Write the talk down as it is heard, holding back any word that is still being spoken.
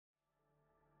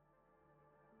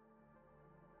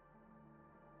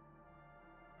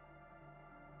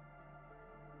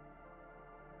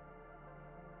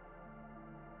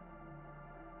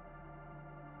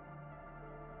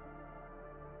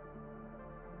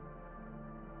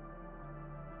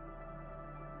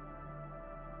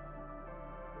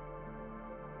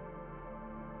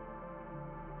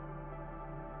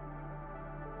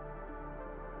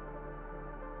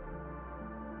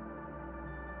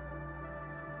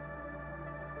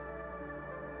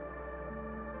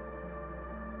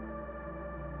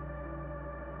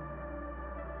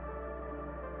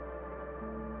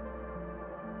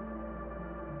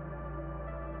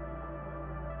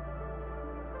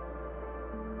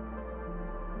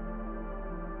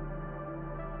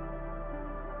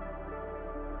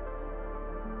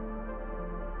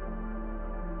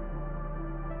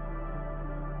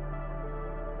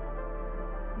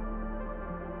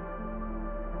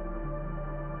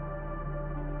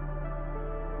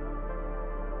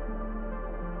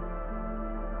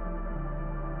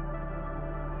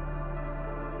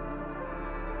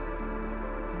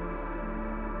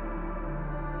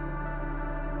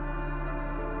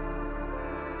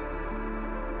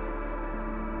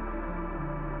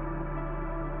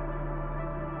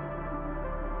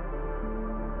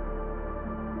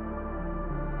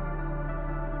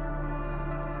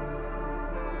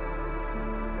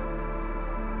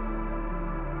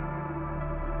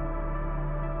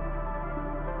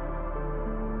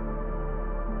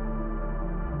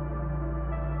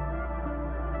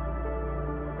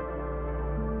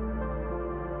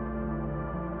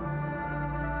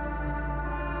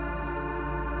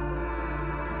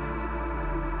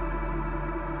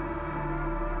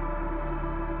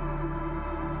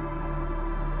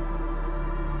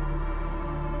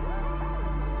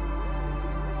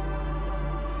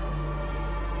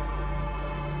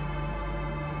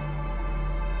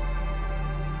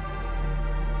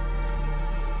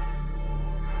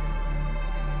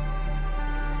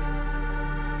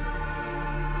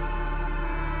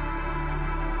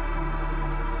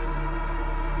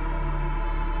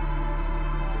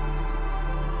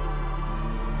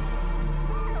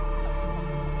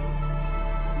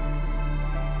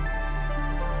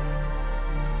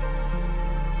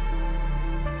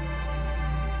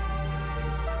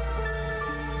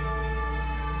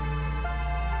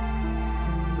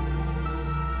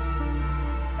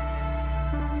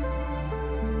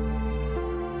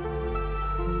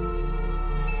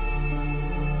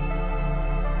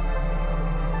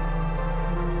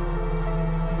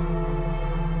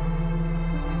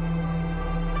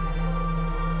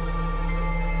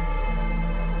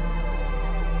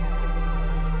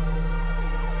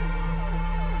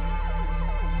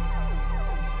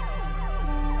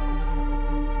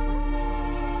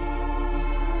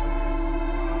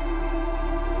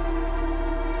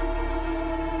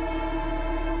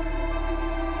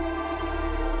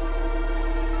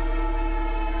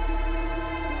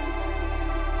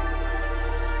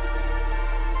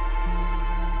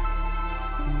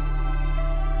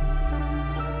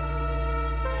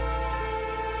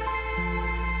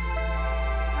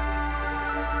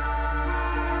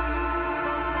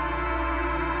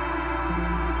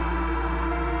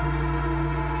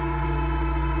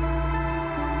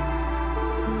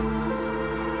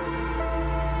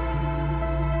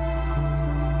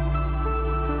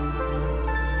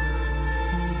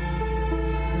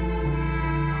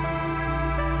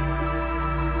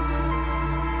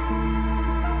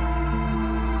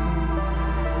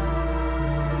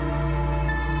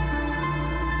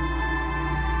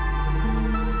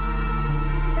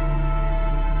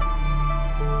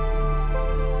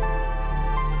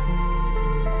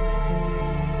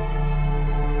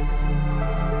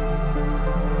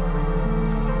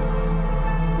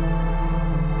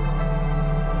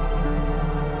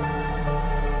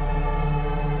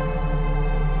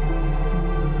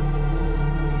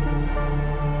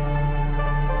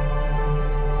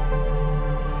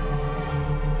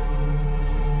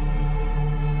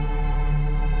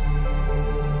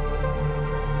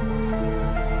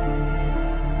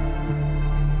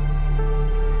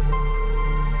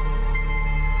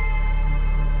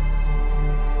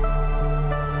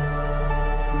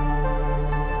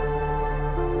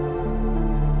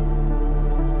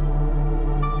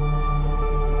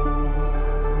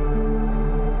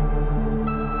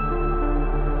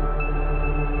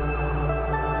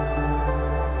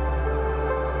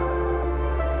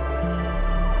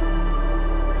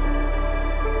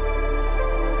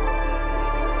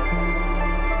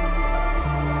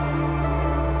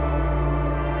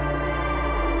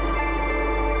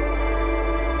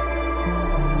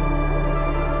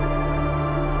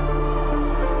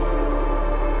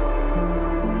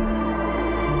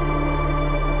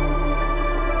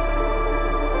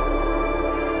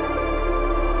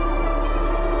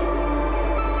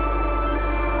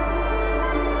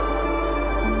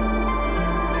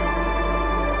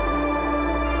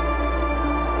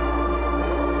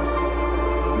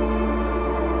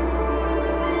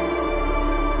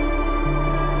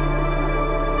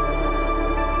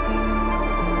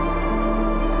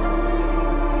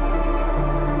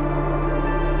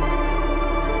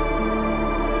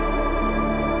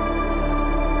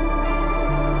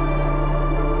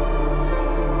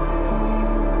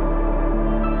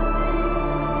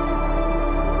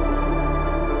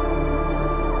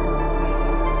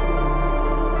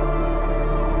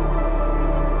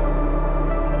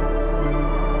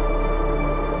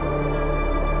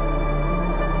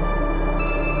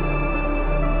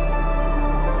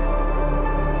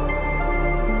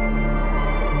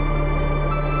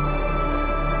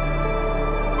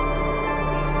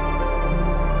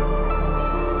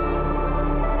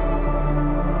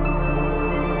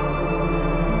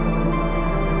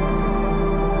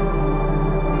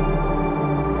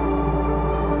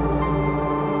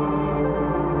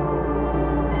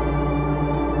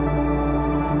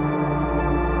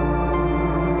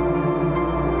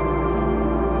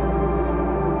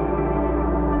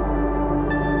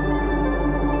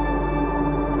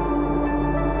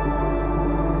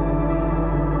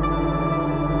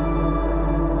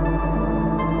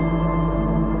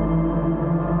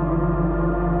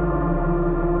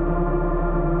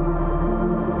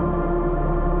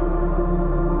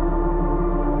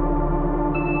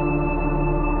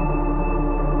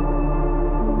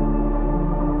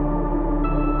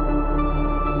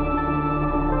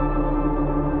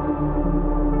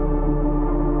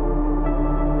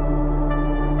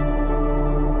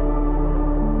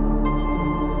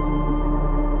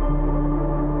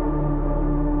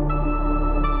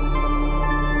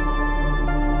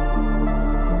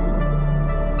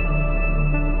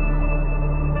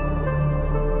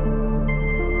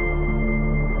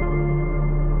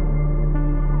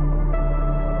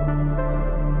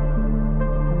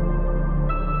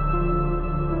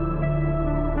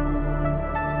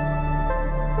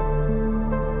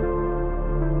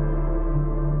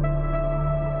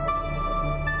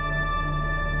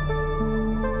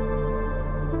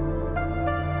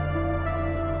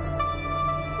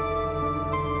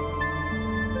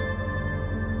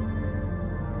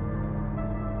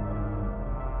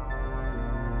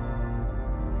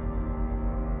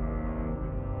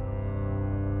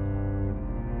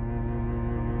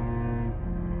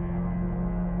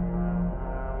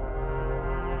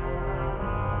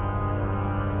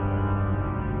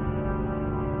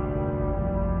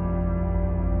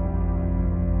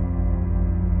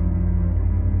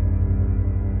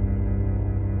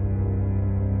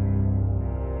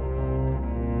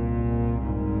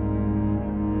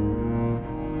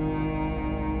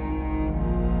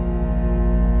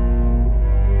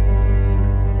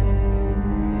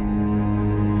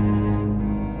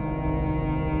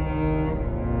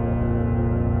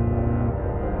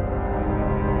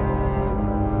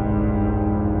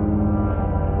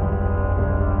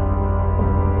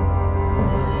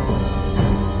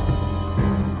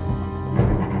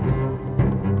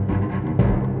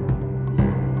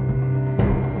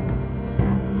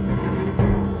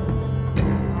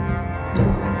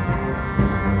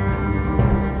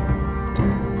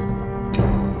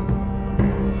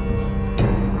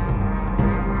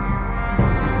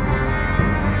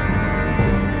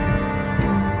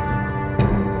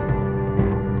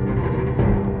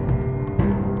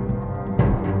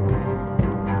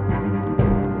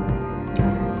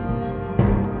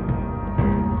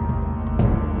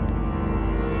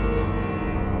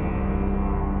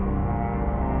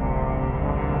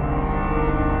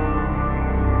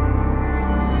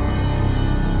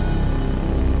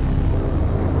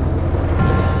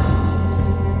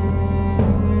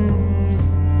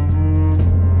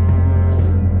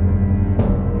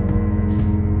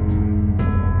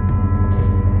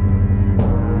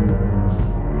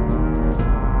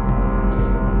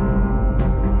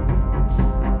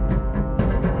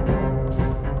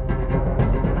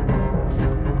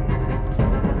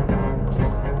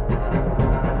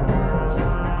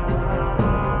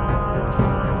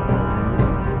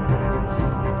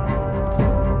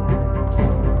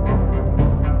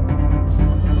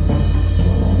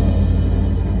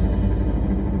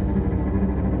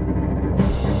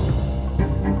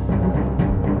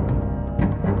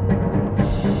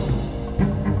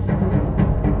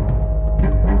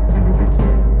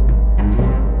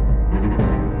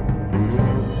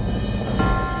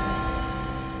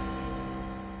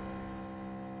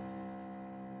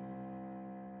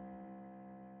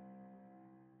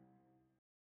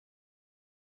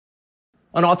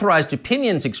Unauthorized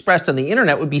opinions expressed on the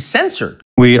internet would be censored.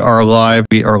 We are live.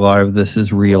 We are live. This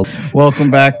is real.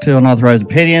 Welcome back to Unauthorized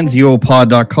Opinions,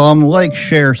 UOPod.com. Like,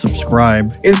 share,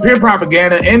 subscribe. It's pure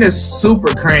propaganda and it's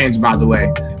super cringe, by the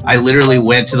way. I literally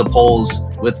went to the polls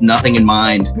with nothing in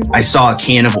mind. I saw a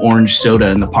can of orange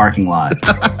soda in the parking lot.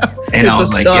 And I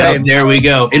was like, yeah, there we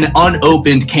go. An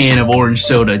unopened can of orange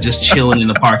soda just chilling in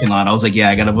the parking lot. I was like, yeah,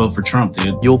 I got to vote for Trump,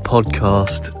 dude. Your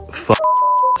podcast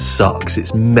sucks.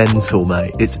 It's mental,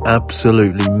 mate. It's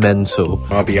absolutely mental.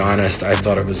 I'll be honest, I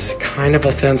thought it was kind of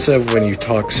offensive when you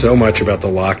talk so much about the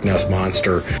Loch Ness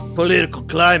Monster. Political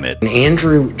climate. And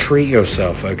Andrew, treat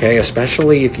yourself, okay?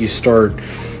 Especially if you start,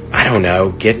 I don't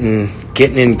know, getting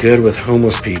in good with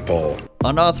homeless people.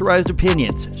 Unauthorized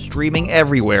Opinions, streaming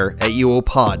everywhere at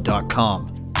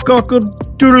uopod.com.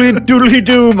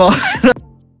 Cock-a-doodly-doodly-doo, man.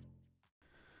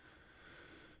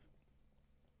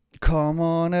 Come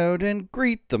on out and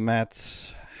greet the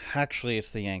Mets. Actually,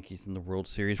 it's the Yankees in the World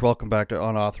Series. Welcome back to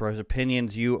Unauthorized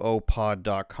Opinions,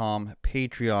 uopod.com,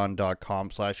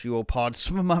 patreon.com/uopod.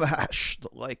 Smash the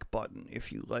like button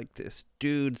if you like this,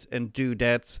 dudes and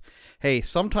dudettes. Hey,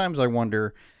 sometimes I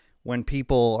wonder when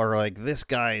people are like, this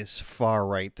guy's far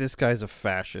right, this guy's a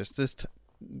fascist, this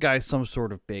guy's some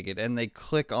sort of bigot, and they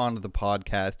click onto the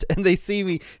podcast and they see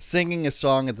me singing a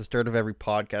song at the start of every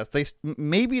podcast.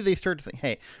 Maybe they start to think,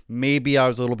 hey, maybe I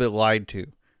was a little bit lied to.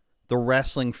 The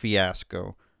wrestling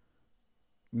fiasco.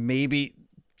 Maybe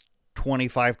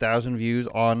 25,000 views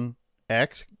on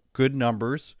X. Good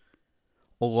numbers.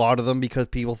 A lot of them because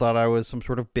people thought I was some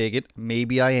sort of bigot.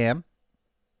 Maybe I am.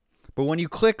 But when you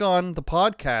click on the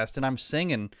podcast and I'm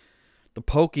singing the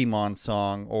Pokemon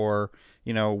song or,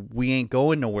 you know, We Ain't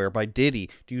Going Nowhere by Diddy,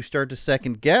 do you start to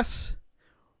second guess?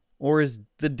 Or is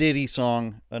the Diddy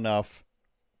song enough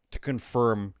to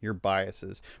confirm your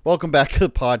biases? Welcome back to the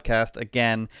podcast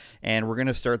again, and we're going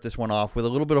to start this one off with a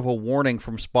little bit of a warning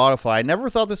from Spotify. I never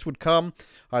thought this would come.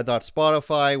 I thought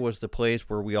Spotify was the place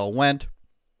where we all went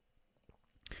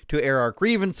to air our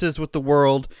grievances with the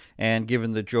world, and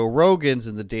given the Joe Rogans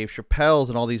and the Dave Chappelles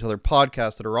and all these other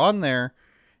podcasts that are on there,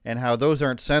 and how those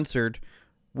aren't censored,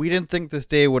 we didn't think this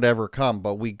day would ever come,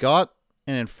 but we got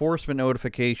an enforcement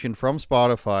notification from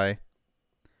Spotify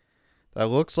that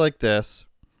looks like this.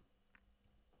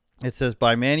 It says,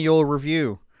 by manual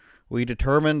review, we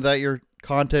determined that your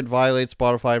content violates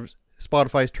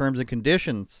Spotify's terms and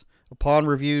conditions. Upon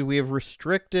review, we have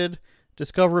restricted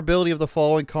discoverability of the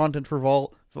following content for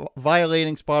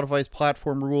violating Spotify's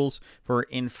platform rules for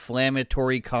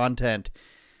inflammatory content.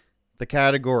 The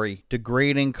category,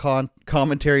 degrading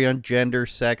commentary on gender,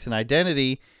 sex, and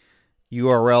identity.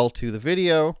 URL to the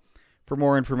video. For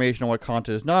more information on what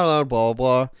content is not allowed, blah,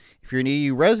 blah, blah. If you're an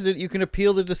EU resident, you can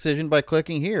appeal the decision by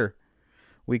clicking here.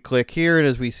 We click here, and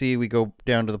as we see, we go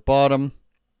down to the bottom.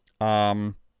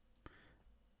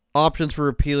 Options for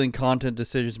appealing content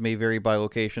decisions may vary by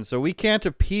location. So we can't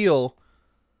appeal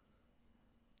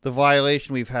the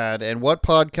violation we've had. And what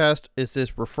podcast is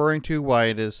this referring to? Why,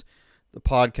 it is the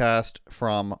podcast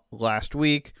from last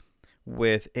week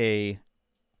with a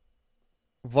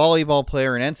volleyball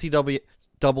player, an NCAA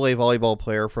volleyball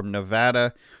player from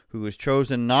Nevada, who was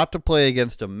chosen not to play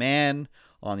against a man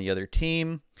on the other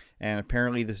team. And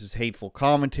apparently this is hateful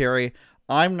commentary.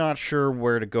 I'm not sure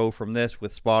where to go from this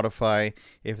with Spotify.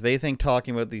 If they think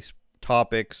talking about these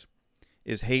topics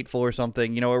is hateful or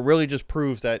something, you know, it really just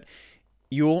proves that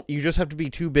you just have to be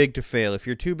too big to fail. If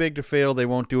you're too big to fail, they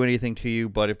won't do anything to you.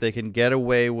 But if they can get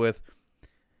away with,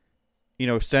 you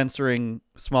know, censoring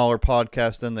smaller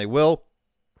podcasts, then they will.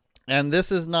 And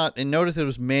this is not, and notice it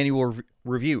was manual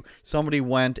review. Somebody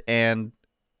went and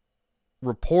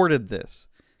reported this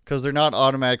because they're not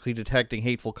automatically detecting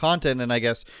hateful content. And I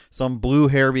guess some blue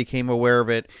hair became aware of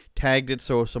it, tagged it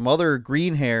so some other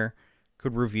green hair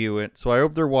could review it. So I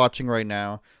hope they're watching right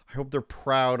now. I hope they're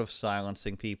proud of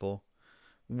silencing people,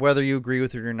 whether you agree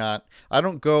with it or not. I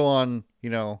don't go on, you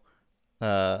know,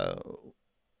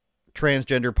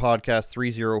 Transgender Podcast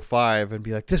 305 and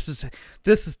be like, this is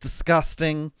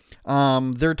disgusting.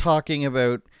 They're talking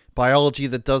about biology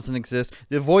that doesn't exist.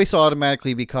 The voice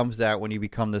automatically becomes that when you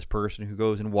become this person who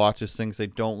goes and watches things they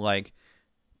don't like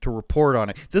to report on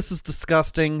it. This is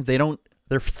disgusting. They're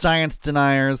science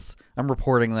deniers. I'm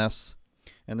reporting this.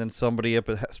 And then somebody up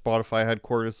at Spotify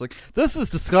headquarters is like, this is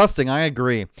disgusting. I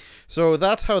agree. So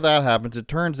that's how that happens. It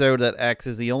turns out that X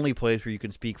is the only place where you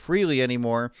can speak freely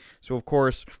anymore. So, of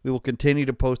course, we will continue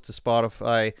to post to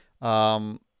Spotify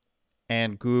and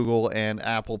Google and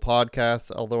Apple Podcasts,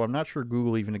 although I'm not sure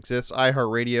Google even exists,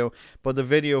 iHeartRadio. But the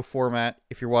video format,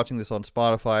 if you're watching this on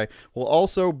Spotify, will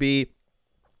also be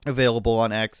available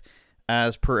on X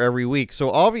as per every week. So,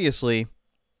 obviously,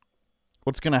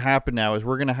 what's going to happen now is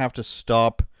we're going to have to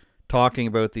stop talking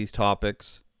about these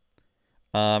topics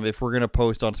if we're going to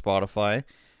post on Spotify.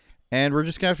 And we're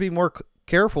just going to have to be more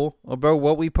careful about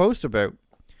what we post about.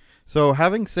 So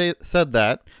having said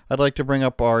that, I'd like to bring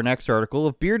up our next article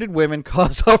of bearded women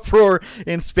cause uproar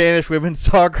in Spanish women's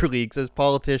soccer leagues as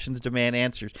politicians demand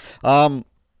answers.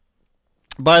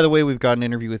 By the way, we've got an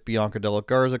interview with Bianca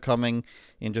Garza coming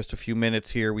in just a few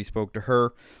minutes here. We spoke to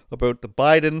her about the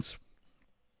Bidens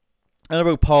and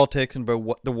about politics and about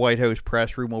what the White House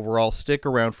press room overall. Stick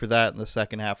around for that in the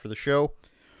second half of the show.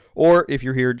 Or if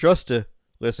you're here just to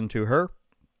listen to her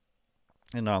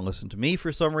and not listen to me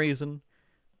for some reason,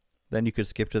 then you could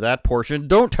skip to that portion.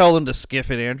 Don't tell them to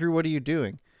skip it, Andrew. What are you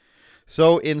doing?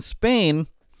 So in Spain,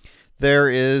 there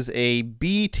is a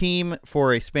B team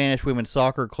for a Spanish women's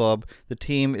soccer club. The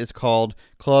team is called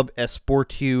Club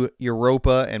Esportiu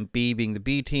Europa, and B being the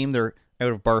B team. They're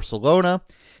out of Barcelona,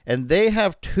 and they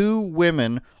have 2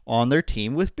 women on their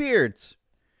team with beards.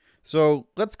 So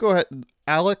let's go ahead.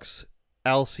 Alex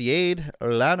Alciade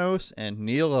Lanos and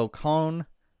Neil Alcon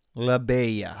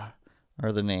Labella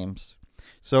are the names.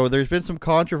 So there's been some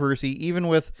controversy, even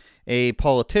with a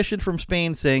politician from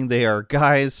Spain saying they are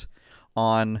guys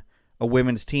on a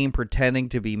women's team pretending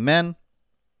to be men.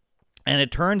 And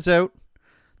it turns out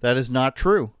that is not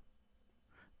true.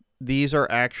 These are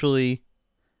actually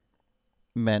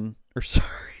men, or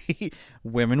sorry,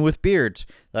 women with beards.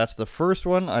 That's the first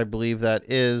one. I believe that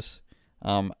is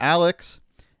Alex.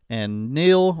 And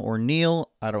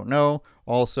Neil, I don't know.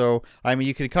 Also, I mean,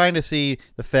 you can kind of see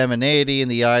the femininity in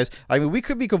the eyes. I mean, we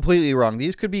could be completely wrong.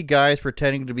 These could be guys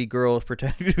pretending to be girls,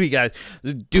 pretending to be guys.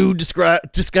 The dude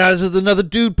disguised as another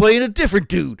dude playing a different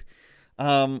dude.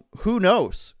 Who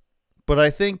knows? But I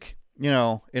think,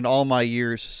 in all my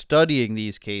years studying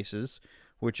these cases,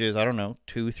 which is, I don't know,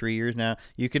 2-3 years now,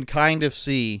 you can kind of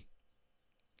see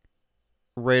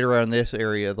right around this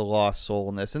area the lost soul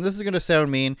in this. And this is going to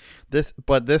sound mean,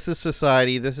 but this is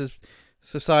society. This is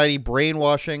society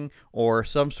brainwashing or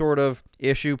some sort of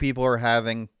issue people are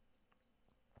having,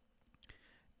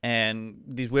 and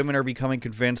these women are becoming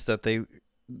convinced that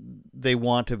they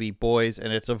want to be boys.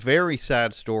 And it's a very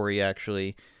sad story,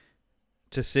 actually,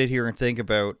 to sit here and think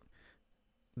about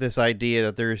this idea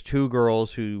that there's 2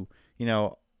 girls who,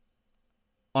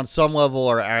 on some level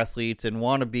are athletes and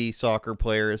want to be soccer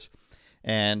players,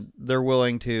 and they're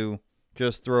willing to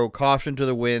just throw caution to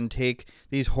the wind, take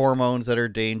these hormones that are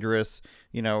dangerous,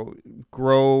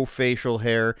 grow facial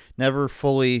hair, never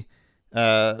fully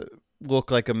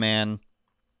look like a man,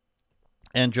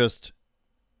 and just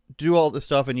do all this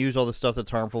stuff and use all the stuff that's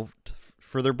harmful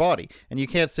for their body. And you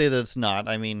can't say that it's not.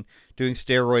 I mean, doing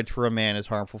steroids for a man is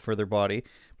harmful for their body.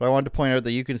 But I wanted to point out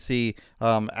that you can see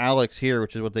Alex here,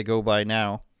 which is what they go by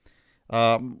now.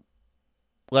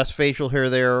 Less facial hair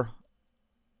there.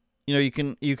 You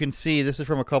can see, this is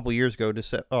from a couple years ago,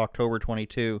 October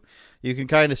 22. You can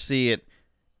kind of see it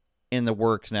in the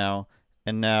works now.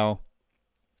 And now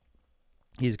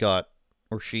he's got,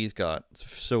 or she's got, it's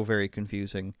so very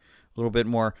confusing, a little bit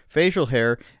more facial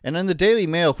hair. And in the Daily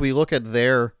Mail, if we look at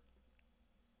their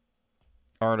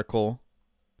article,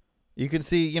 you can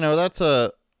see, that's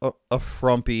a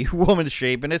frumpy woman's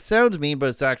shape. And it sounds mean, but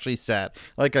it's actually sad.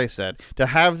 Like I said, to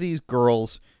have these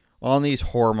girls on these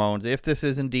hormones, if this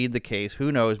is indeed the case,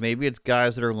 who knows? Maybe it's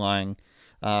guys that are lying.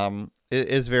 It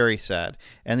is very sad.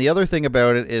 And the other thing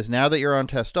about it is, now that you're on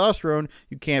testosterone,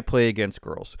 you can't play against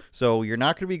girls. So you're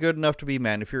not going to be good enough to be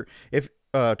men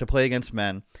to play against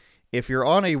men. If you're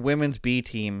on a women's B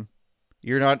team,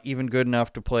 you're not even good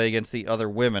enough to play against the other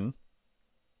women,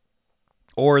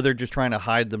 or they're just trying to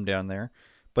hide them down there.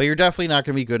 But you're definitely not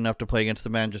going to be good enough to play against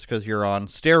the men just because you're on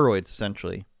steroids,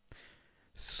 essentially.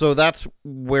 So that's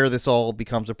where this all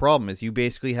becomes a problem, is you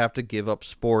basically have to give up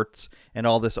sports and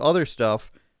all this other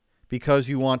stuff because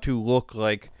you want to look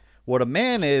like what a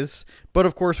man is. But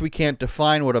of course, we can't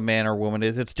define what a man or woman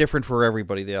is. It's different for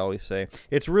everybody, they always say.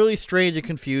 It's really strange and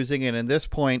confusing. And at this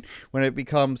point, when it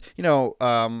becomes,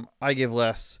 I give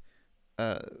less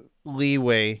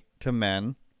leeway to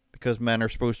men because men are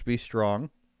supposed to be strong.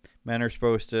 Men are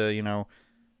supposed to,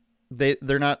 they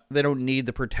don't need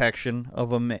the protection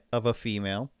of a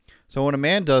female. So when a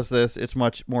man does this, it's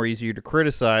much more easier to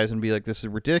criticize and be like, this is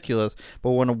ridiculous.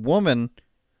 But when a woman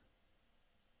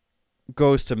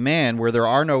goes to man, where there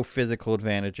are no physical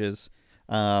advantages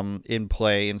in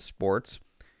play in sports,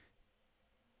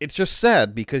 it's just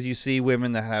sad, because you see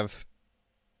women that have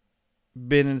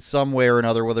been in some way or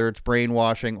another, whether it's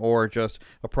brainwashing or just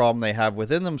a problem they have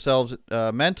within themselves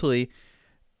mentally,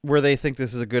 where they think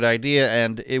this is a good idea,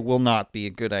 and it will not be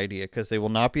a good idea because they will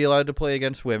not be allowed to play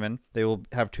against women. They will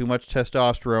have too much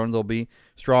testosterone. They'll be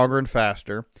stronger and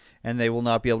faster, and they will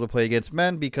not be able to play against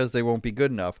men because they won't be good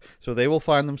enough. So they will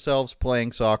find themselves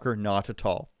playing soccer not at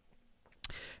all.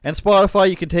 And Spotify,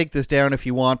 you can take this down if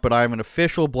you want, but I'm an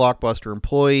official Blockbuster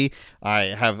employee. I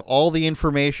have all the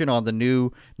information on the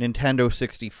new Nintendo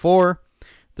 64.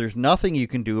 There's nothing you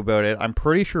can do about it. I'm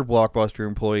pretty sure Blockbuster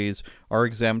employees are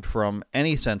exempt from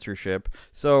any censorship.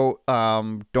 So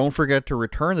don't forget to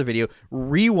return the video.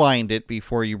 Rewind it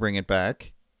before you bring it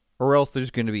back, or else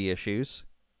there's going to be issues.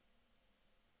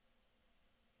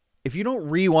 If you don't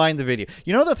rewind the video,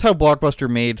 you know that's how Blockbuster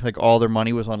made like all their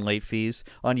money was on late fees,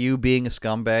 on you being a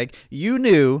scumbag. You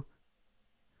knew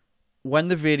when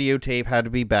the videotape had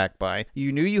to be back by.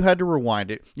 You knew you had to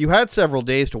rewind it. You had several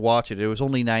days to watch it. It was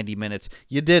only 90 minutes.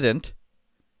 You didn't.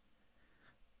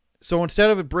 So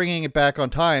instead of it bringing it back on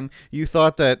time, you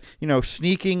thought that, you know,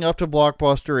 sneaking up to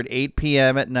Blockbuster at 8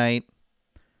 p.m. at night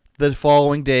the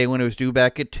following day when it was due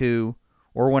back at 2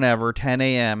 or whenever, 10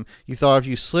 a.m., you thought if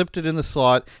you slipped it in the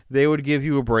slot, they would give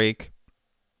you a break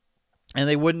and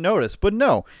they wouldn't notice. But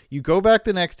no, you go back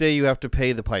the next day, you have to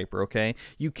pay the piper, okay?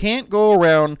 You can't go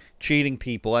around cheating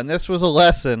people, and this was a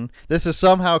lesson. This is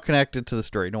somehow connected to the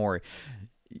story, don't worry.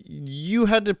 You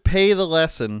had to pay the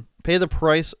lesson, pay the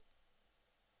price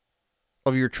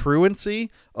of your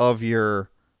truancy, of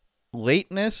your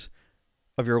lateness,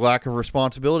 of your lack of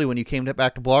responsibility when you came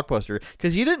back to Blockbuster,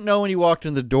 because you didn't know when you walked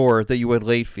in the door that you had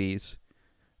late fees.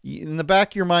 In the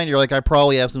back of your mind, you're like, I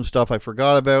probably have some stuff I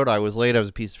forgot about. I was late. I was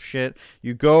a piece of shit.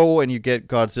 You go and you get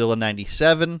Godzilla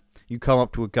 97. You come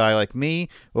up to a guy like me,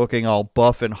 looking all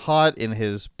buff and hot in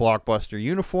his Blockbuster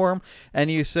uniform,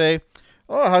 and you say,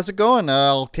 oh, how's it going?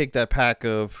 I'll take that pack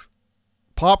of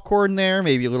popcorn there,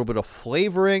 maybe a little bit of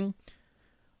flavoring,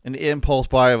 an impulse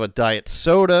buy of a diet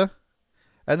soda.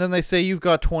 And then they say you've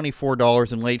got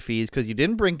 $24 in late fees because you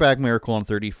didn't bring back Miracle on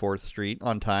 34th Street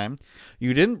on time.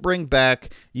 You didn't bring back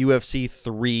UFC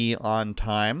 3 on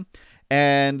time.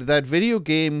 And that video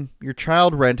game your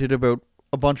child rented about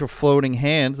a bunch of floating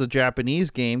hands, the Japanese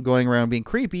game going around being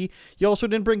creepy, you also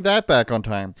didn't bring that back on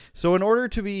time. So in order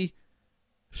to be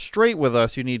straight with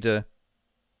us, you need to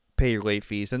pay your late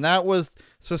fees. And that was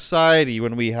society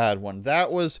when we had one.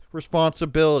 That was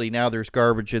responsibility. Now there's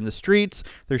garbage in the streets.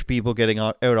 There's people getting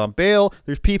out on bail.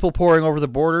 There's people pouring over the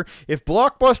border. If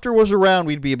Blockbuster was around,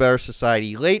 we'd be a better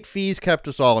society. Late fees kept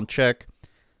us all in check.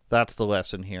 That's the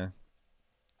lesson here.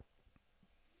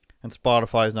 And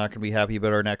Spotify is not going to be happy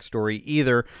about our next story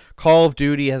either. Call of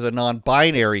Duty has a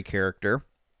non-binary character,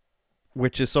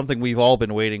 which is something we've all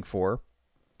been waiting for,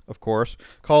 of course.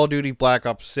 Call of Duty Black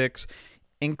Ops 6,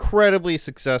 incredibly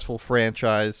successful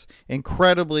franchise,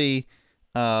 incredibly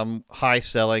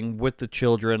high-selling with the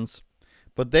children's.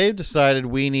 But they've decided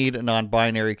we need a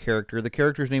non-binary character. The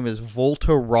character's name is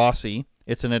Volta Rossi.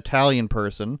 It's an Italian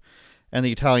person, and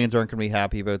the Italians aren't going to be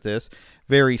happy about this.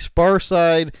 Very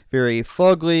sparse-eyed, very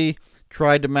fugly,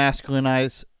 tried to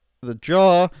masculinize the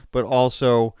jaw, but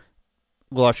also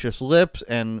luscious lips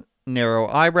and narrow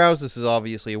eyebrows. This is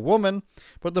obviously a woman,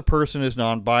 but the person is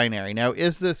non-binary. Now,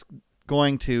 is this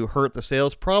going to hurt the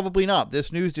sales? Probably not.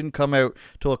 This news didn't come out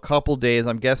till a couple days.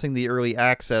 I'm guessing the early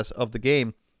access of the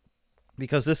game,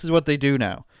 because this is what they do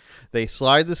now. They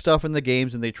slide the stuff in the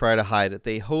games and they try to hide it.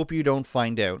 They hope you don't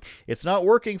find out. It's not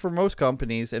working for most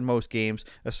companies and most games.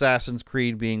 Assassin's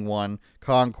Creed being one,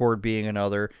 Concord being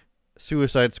another,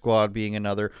 Suicide Squad being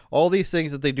another. All these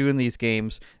things that they do in these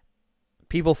games,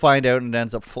 people find out and it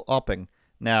ends up flopping.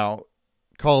 Now,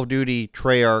 Call of Duty,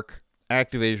 Treyarch,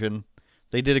 Activision,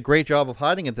 they did a great job of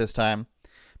hiding it this time.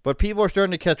 But people are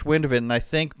starting to catch wind of it, and I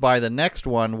think by the next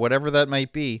one, whatever that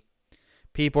might be,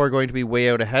 people are going to be way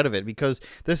out ahead of it, because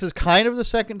this is kind of the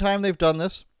second time they've done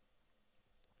this.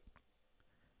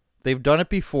 They've done it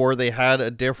before. They had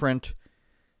a different,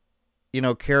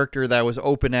 character that was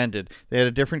open-ended. They had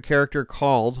a different character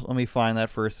called, let me find that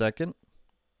for a second.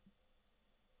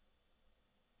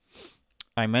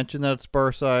 I mentioned that it's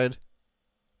Barside.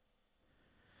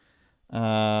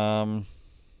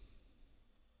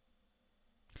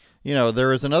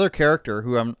 There is another character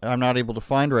who I'm not able to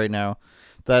find right now,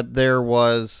 that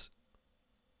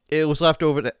it was left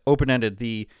open-ended.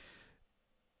 The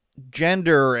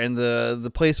gender and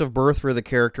the place of birth for the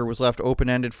character was left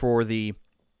open-ended for the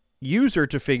user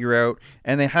to figure out,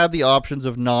 and they had the options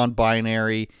of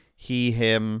non-binary, he,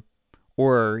 him,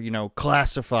 or,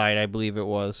 classified, I believe it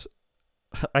was.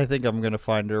 I think I'm going to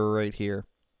find her right here.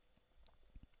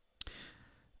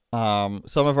 Some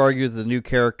have argued that the new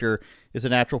character is a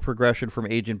natural progression from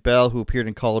Agent Bell, who appeared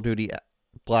in Call of Duty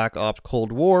Black Ops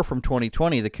Cold War from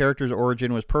 2020. The character's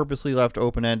origin was purposely left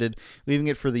open-ended, leaving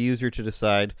it for the user to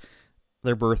decide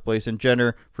their birthplace and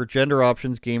gender. For gender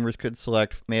options, gamers could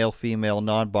select male, female,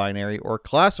 non-binary, or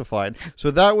classified. So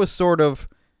that was sort of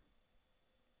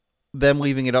them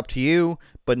leaving it up to you.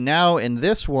 But now in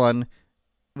this one,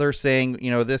 they're saying,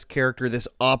 you know, this character, this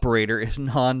operator is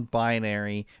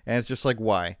non-binary. And it's just like,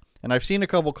 why? And I've seen a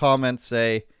couple comments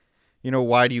say, you know,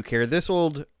 why do you care? This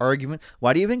old argument,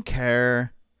 why do you even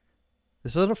care?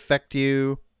 This doesn't affect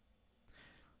you.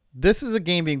 This is a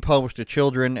game being published to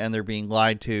children, and they're being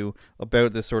lied to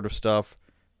about this sort of stuff.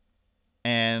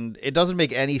 And it doesn't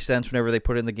make any sense whenever they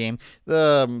put it in the game.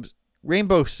 The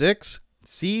Rainbow Six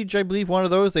Siege, I believe, one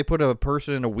of those, they put a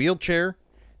person in a wheelchair.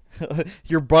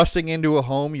 You're busting into a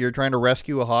home, you're trying to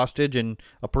rescue a hostage, and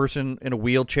a person in a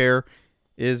wheelchair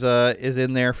is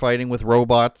in there fighting with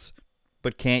robots,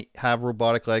 but can't have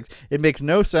robotic legs. It makes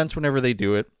no sense whenever they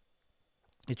do it.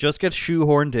 It just gets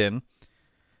shoehorned in.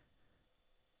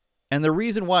 And the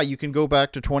reason why, you can go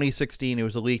back to 2016, it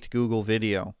was a leaked Google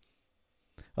video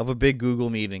of a big Google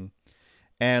meeting.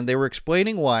 And they were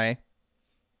explaining why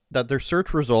that their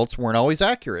search results weren't always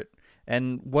accurate.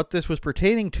 And what this was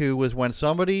pertaining to was when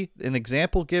somebody, an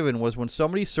example given was when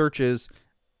somebody searches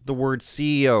the word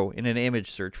CEO in an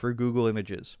image search for Google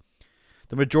Images.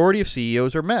 The majority of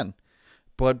CEOs are men.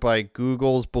 But by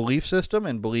Google's belief system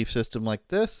and belief system like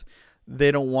this,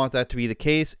 they don't want that to be the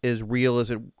case, as real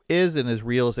as it is and as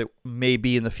real as it may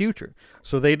be in the future.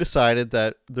 So they decided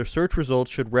that their search results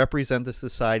should represent the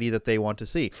society that they want to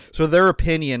see. So their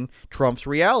opinion trumps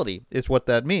reality is what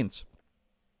that means.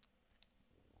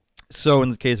 So in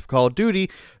the case of Call of Duty,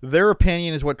 their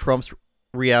opinion is what trumps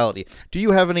reality. Do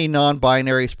you have any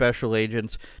non-binary special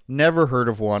agents? Never heard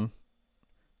of one.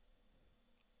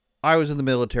 I was in the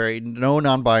military. No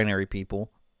non-binary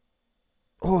people.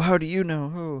 Oh, how do you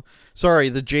know? Oh, sorry,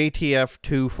 the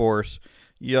JTF2 force.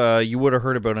 You would have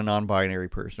heard about a non-binary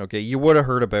person. Okay, you would have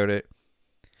heard about it.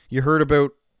 You heard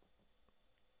about,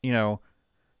 you know,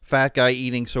 fat guy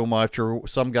eating so much, or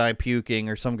some guy puking,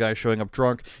 or some guy showing up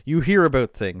drunk. You hear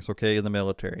about things, okay, in the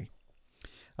military.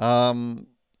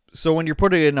 So when you're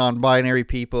putting in non-binary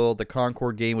people, the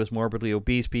Concord game was morbidly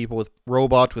obese people with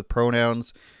robots with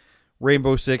pronouns.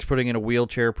 Rainbow Six putting in a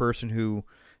wheelchair person who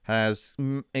has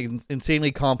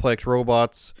insanely complex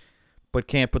robots but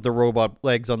can't put the robot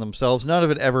legs on themselves. None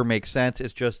of it ever makes sense.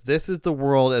 It's just, this is the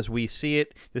world as we see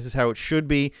it. This is how it should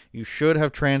be. You should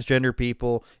have transgender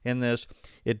people in this.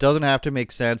 It doesn't have to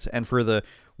make sense. And for the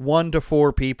 1 to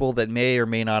 4 people that may or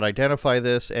may not identify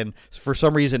this and for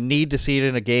some reason need to see it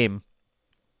in a game,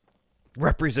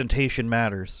 representation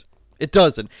matters. It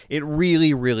doesn't. It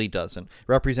really, really doesn't.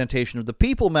 Representation of the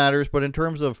people matters, but in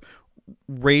terms of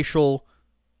racial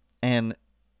and,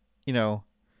 you know,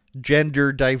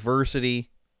 gender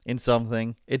diversity in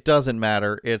something, it doesn't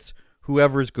matter. It's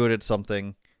whoever's good at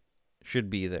something should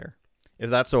be there.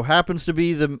 If that so happens to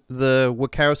be the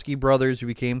Wachowski brothers who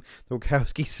became the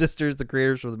Wachowski sisters, the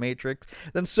creators of The Matrix,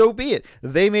 then so be it.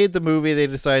 They made the movie, they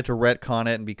decided to retcon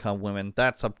it and become women.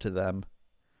 That's up to them.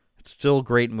 It's still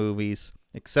great movies,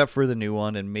 except for the new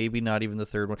one, and maybe not even the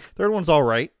third one. Third one's all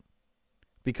right,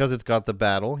 because it's got the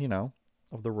battle, you know,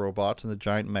 of the robots and the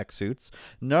giant mech suits.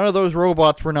 None of those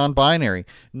robots were non-binary.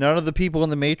 None of the people in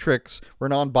the Matrix were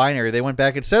non-binary. They went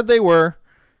back and said they were,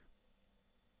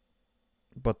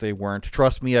 but they weren't.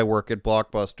 Trust me, I work at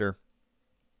Blockbuster.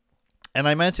 And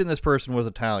I mentioned this person was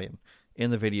Italian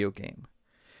in the video game.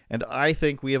 And I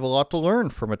think we have a lot to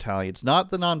learn from Italians. Not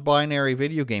the non-binary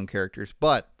video game characters,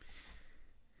 but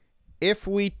if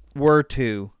we were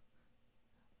to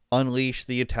unleash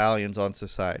the Italians on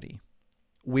society,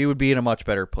 we would be in a much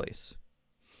better place.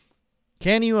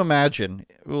 Can you imagine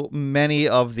many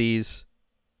of these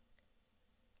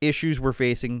issues we're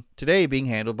facing today being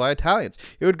handled by Italians?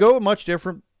 It would go a much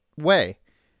different way.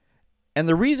 And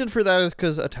the reason for that is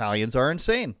because Italians are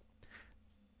insane.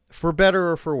 For better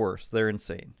or for worse, they're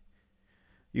insane.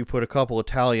 You put a couple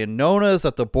Italian nonas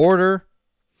at the border.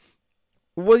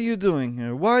 What are you doing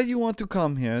here? Why do you want to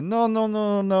come here? No, no,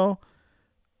 no, no, no.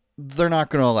 They're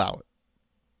not going to allow it.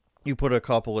 You put a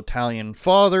couple Italian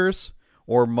fathers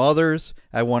or mothers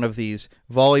at one of these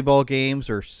volleyball games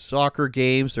or soccer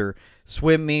games or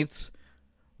swim meets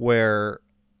where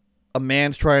a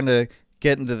man's trying to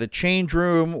get into the change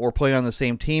room or play on the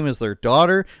same team as their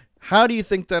daughter. How do you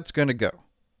think that's going to go?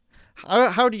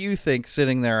 How do you think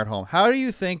sitting there at home, how do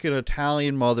you think an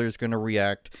Italian mother is going to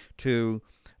react to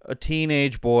a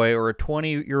teenage boy or a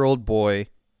 20-year-old boy,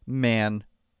 man,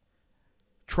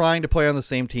 trying to play on the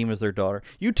same team as their daughter?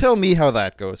 You tell me how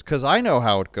that goes, because I know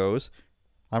how it goes.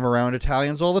 I'm around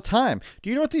Italians all the time. Do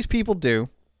you know what these people do?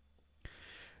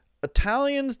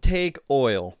 Italians take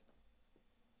oil,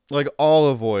 like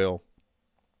olive oil.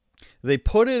 They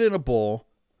put it in a bowl.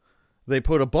 They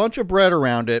put a bunch of bread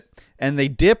around it, and they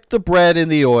dip the bread in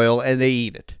the oil, and they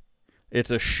eat it. It's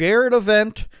a shared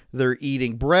event. They're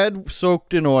eating bread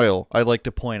soaked in oil, I'd like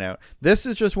to point out. This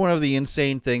is just one of the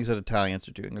insane things that Italians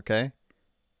are doing, okay?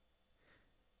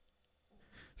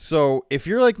 So, if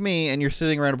you're like me, and you're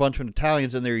sitting around a bunch of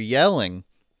Italians, and they're yelling,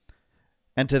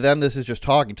 and to them this is just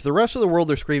talking. To the rest of the world,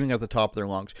 they're screaming at the top of their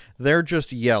lungs. They're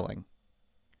just yelling.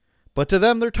 But to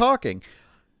them, they're talking.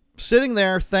 Sitting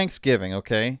there, Thanksgiving,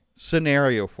 okay?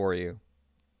 Scenario for you.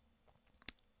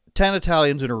 10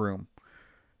 Italians in a room.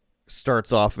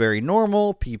 Starts off very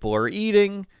normal. People are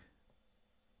eating.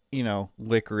 You know,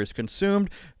 liquor is consumed.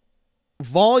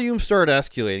 Volumes start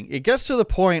escalating. It gets to the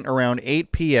point around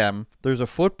 8 p.m. There's a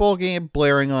football game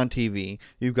blaring on TV.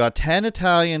 You've got 10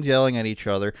 Italians yelling at each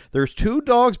other. There's 2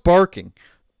 dogs barking,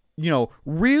 you know,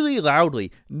 really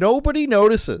loudly. Nobody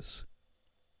notices.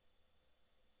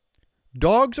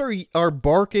 Dogs are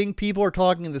barking. People are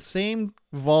talking in the same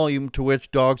volume to which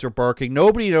dogs are barking.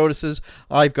 Nobody notices.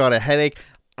 I've got a headache.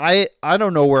 I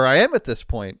don't know where I am at this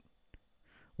point.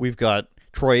 We've got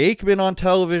Troy Aikman on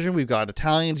television. We've got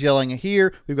Italians yelling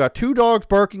here. We've got 2 dogs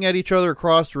barking at each other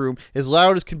across the room. As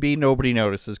loud as can be, nobody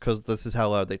notices because this is how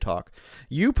loud they talk.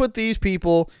 You put these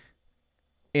people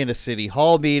in a city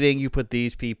hall meeting. You put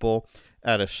these people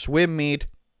at a swim meet.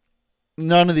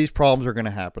 None of these problems are going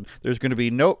to happen. There's going to be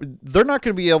they're not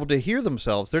going to be able to hear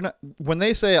themselves. They're not, when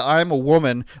they say, I'm a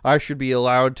woman, I should be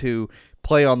allowed to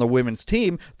play on the women's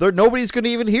team. Nobody's going to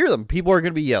even hear them. People are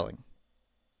going to be yelling.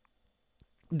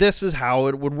 This is how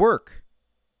it would work.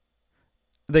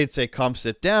 They'd say, come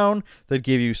sit down. They'd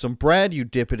give you some bread. You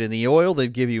dip it in the oil.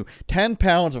 They'd give you 10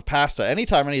 pounds of pasta.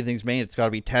 Anytime anything's made, it's got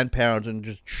to be 10 pounds and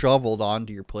just shoveled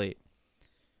onto your plate.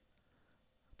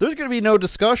 There's going to be no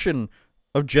discussion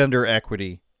of gender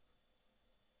equity.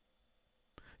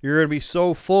 You're going to be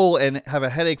so full and have a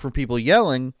headache from people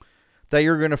yelling that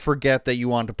you're going to forget that you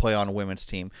want to play on a women's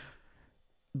team.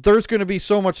 There's going to be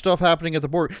so much stuff happening at the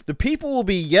border. The people will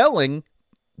be yelling,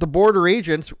 the border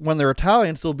agents, when they're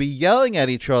Italians, they'll be yelling at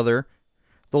each other.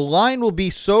 The line will be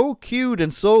so queued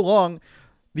and so long,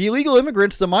 the illegal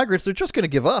immigrants, the migrants, they're just going to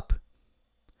give up.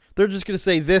 They're just going to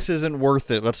say, this isn't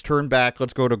worth it. Let's turn back.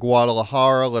 Let's go to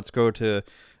Guadalajara. Let's go to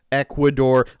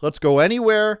Ecuador. Let's go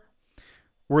anywhere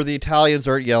where the Italians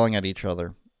aren't yelling at each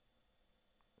other.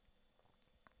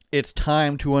 It's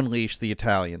time to unleash the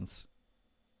Italians.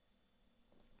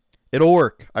 It'll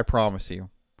work, I promise you.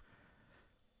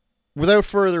 Without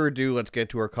further ado, let's get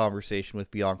to our conversation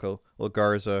with Bianca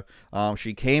Garza.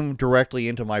 She came directly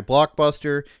into my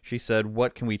Blockbuster. She said,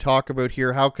 what can we talk about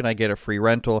here? How can I get a free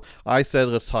rental? I said,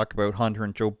 let's talk about Hunter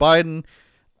and Joe Biden.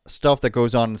 Stuff that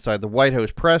goes on inside the White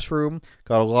House press room.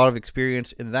 Got a lot of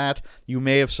experience in that. You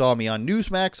may have saw me on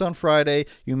NewsMax on Friday.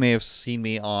 You may have seen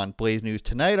me on Blaze News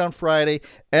Tonight on Friday.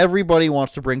 Everybody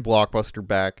wants to bring Blockbuster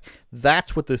back.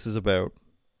 That's what this is about.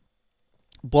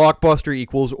 Blockbuster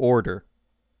equals order.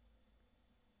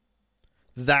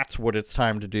 That's what it's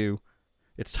time to do.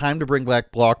 It's time to bring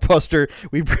back Blockbuster.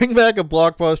 We bring back a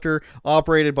Blockbuster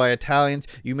operated by Italians.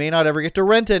 You may not ever get to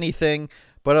rent anything,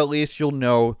 but at least you'll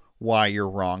know why you're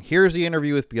wrong. Here's the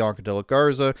interview with Bianca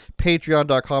Garza.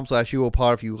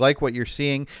 Patreon.com/UOPod if you like what you're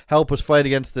seeing. Help us fight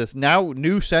against this now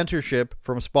new censorship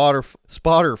from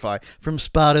Spotify.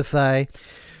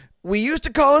 We used to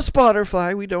call it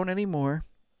Spotify. We don't anymore.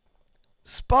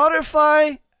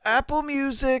 Spotify, Apple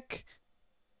Music,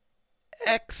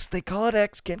 X. They call it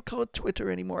X. Can't call it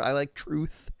Twitter anymore. I like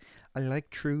truth.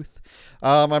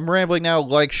 I'm rambling now.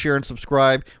 Like, share, and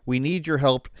subscribe. We need your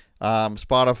help.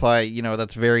 Spotify, you know,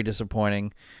 that's very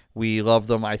disappointing. We love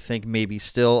them, I think, maybe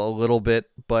still a little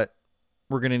bit, but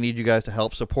we're going to need you guys to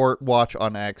help support Watch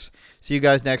on X. See you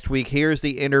guys next week. Here's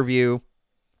the interview.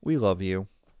 We love you.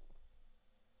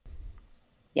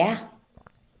 Yeah.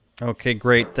 Okay,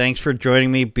 great. Thanks for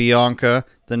joining me, Bianca.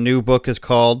 The new book is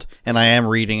called, and I am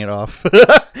reading it off,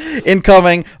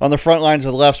 Incoming on the Front Lines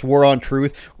of the Left's War on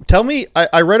Truth. Tell me,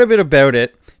 I read a bit about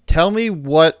it. Tell me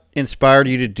what inspired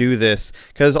you to do this,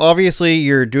 because obviously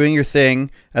you're doing your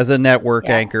thing as a network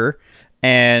anchor,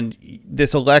 and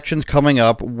this election's coming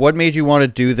up. What made you want to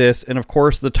do this? And of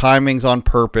course, the timing's on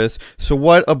purpose. So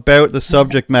what about the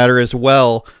subject matter as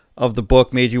well of the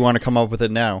book made you want to come up with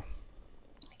it now?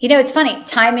 You know, it's funny.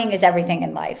 Timing is everything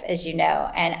in life, as you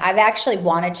know. And I've actually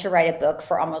wanted to write a book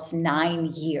for almost 9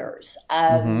 years.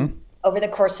 over the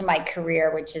course of my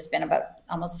career, which has been about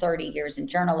almost 30 years in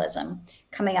journalism,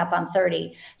 coming up on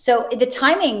 30. So the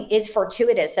timing is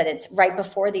fortuitous that it's right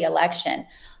before the election.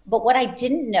 But what I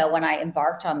didn't know when I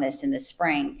embarked on this in the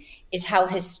spring is how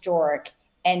historic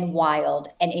and wild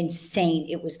and insane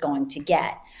it was going to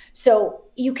get. So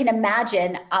you can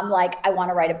imagine, I'm like, I want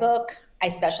to write a book. I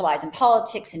specialize in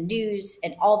politics and news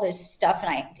and all this stuff.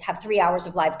 And I have 3 hours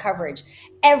of live coverage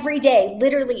every day.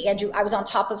 Literally, Andrew, I was on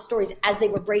top of stories as they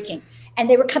were breaking and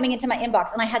they were coming into my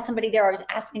inbox. And I had somebody there I was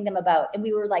asking them about, and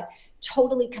we were like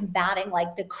totally combating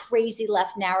like the crazy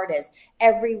left narratives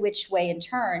every which way and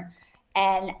turn.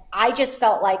 And I just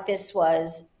felt like this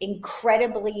was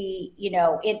incredibly, you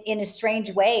know, in a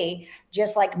strange way,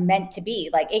 just like meant to be.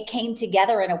 Like it came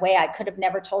together in a way I could have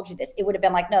never told you this. It would have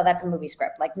been like, no, that's a movie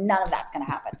script. Like none of that's going to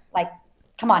happen. Like,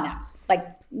 come on now. Like,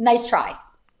 nice try.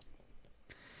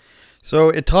 So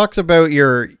it talks about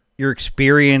your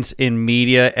experience in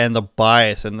media and the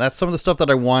bias, and that's some of the stuff that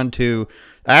I want to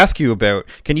ask you about.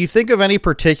 Can you think of any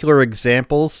particular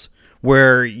examples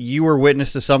where you were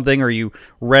witness to something or you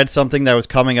read something that was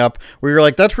coming up where you're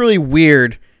like, that's really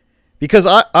weird? Because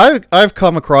I've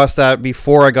come across that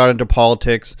before I got into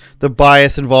politics, the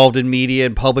bias involved in media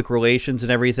and public relations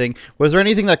and everything. Was there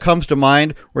anything that comes to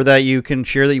mind or that you can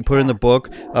share that you put in the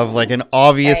book of like an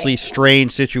obviously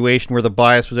strange situation where the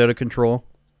bias was out of control?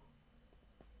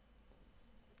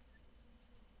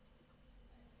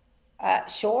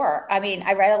 Sure. I mean,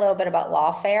 I read a little bit about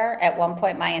lawfare. At one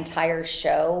point, my entire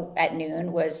show at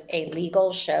noon was a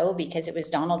legal show because it was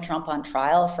Donald Trump on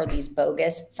trial for these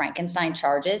bogus Frankenstein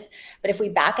charges. But if we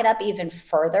back it up even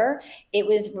further, it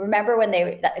was, remember when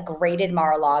they graded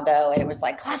Mar-a-Lago and it was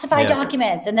like classified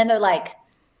documents. And then they're like,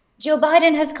 Joe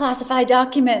Biden has classified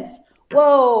documents.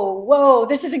 Whoa,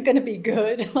 this isn't going to be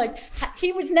good. Like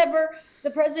he was never the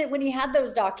president when he had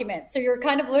those documents. So you're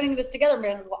kind of putting this together and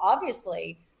being like, well,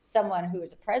 obviously someone who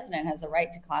is a president has the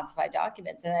right to classify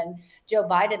documents. And then Joe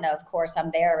Biden, of course,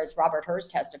 I'm there as Robert Hur's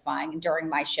testifying. And during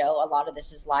my show, a lot of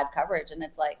this is live coverage. And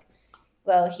it's like,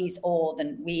 well, he's old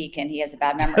and weak and he has a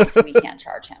bad memory, so we can't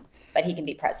charge him, but he can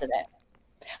be president.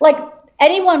 Like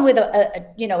anyone with a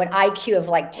you know, an IQ of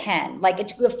like 10, like a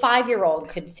 5-year-old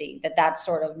could see that that's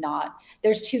sort of not,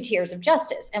 there's 2 tiers of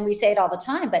justice. And we say it all the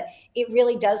time, but it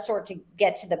really does sort of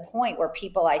get to the point where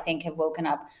people, I think, have woken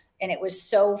up. And it was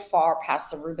so far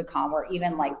past the Rubicon where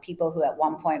even like people who at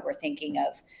one point were thinking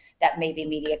of that maybe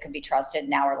media could be trusted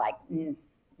now are like,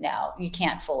 no, you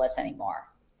can't fool us anymore.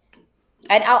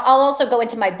 And I'll also go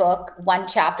into my book. One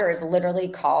chapter is literally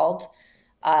called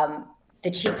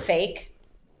The Cheap Fake.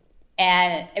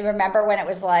 And I remember when it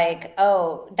was like,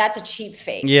 oh, that's a cheap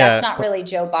fake. Yeah. That's not really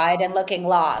Joe Biden looking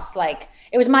lost. Like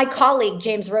it was my colleague,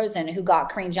 James Rosen, who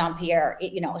got Jean-Pierre,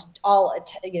 you know, all,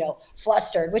 you know,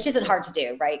 flustered, which isn't hard to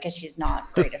do, right? Because she's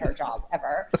not great at her job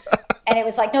ever. And it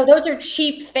was like, no, those are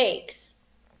cheap fakes.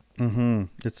 Mm-hmm.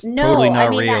 It's totally not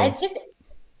real. It's just,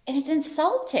 and it's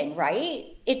insulting, right?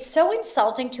 It's so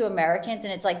insulting to Americans.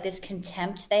 And it's like this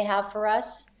contempt they have for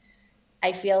us.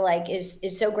 I feel like is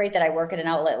so great that I work at an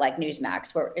outlet like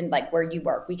NewsMax, where you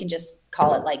work, we can just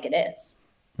call it like it is.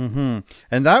 Mm-hmm.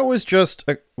 And that was just,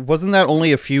 wasn't that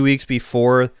only a few weeks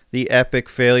before the epic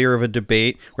failure of a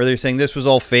debate where they're saying this was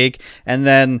all fake? And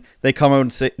then they come out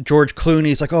and say, George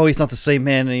Clooney's like, oh, he's not the same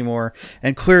man anymore.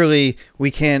 And clearly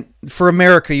we can't, for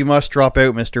America, you must drop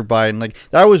out, Mr. Biden. Like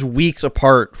that was weeks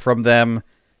apart from them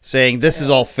saying this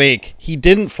is all fake. He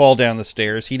didn't fall down the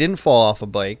stairs. He didn't fall off a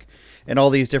bike. And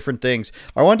all these different things.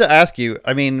 I wanted to ask you,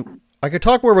 I mean, I could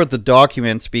talk more about the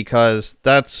documents because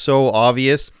that's so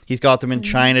obvious. He's got them in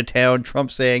Chinatown,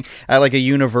 Trump saying at like a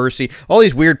university, all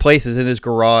these weird places in his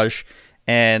garage.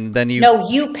 And then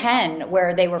UPenn,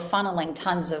 where they were funneling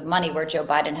tons of money, where Joe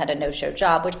Biden had a no-show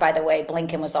job, which, by the way,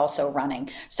 Blinken was also running.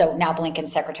 So now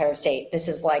Blinken's Secretary of State. This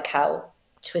is like how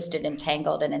twisted and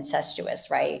tangled and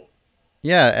incestuous, right?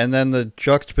 Yeah, and then the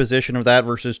juxtaposition of that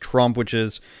versus Trump, which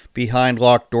is behind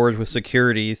locked doors with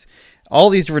securities, all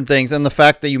these different things. And the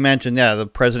fact that you mentioned, the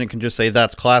president can just say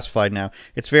that's classified now.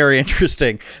 It's very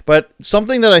interesting. But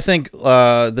something that I think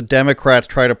the Democrats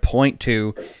try to point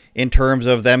to in terms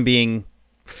of them being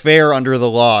fair under the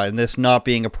law and this not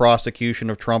being a prosecution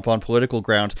of Trump on political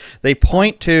grounds, they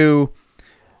point to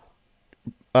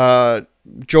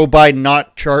Joe Biden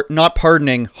not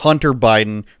pardoning Hunter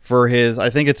Biden for his, I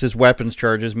think it's his weapons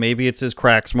charges, maybe it's his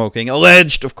crack smoking,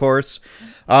 alleged, of course.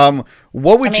 What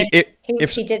would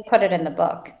if he did put it in the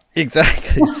book?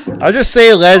 Exactly. I'll just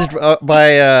say alleged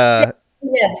by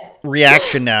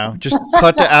reaction now. Just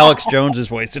cut to Alex Jones's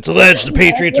voice. It's alleged the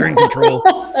Patriots are in control.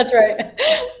 That's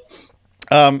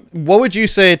right. What would you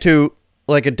say to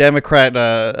like a Democrat,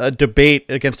 a debate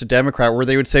against a Democrat where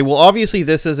they would say, well, obviously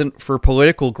this isn't for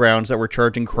political grounds that we're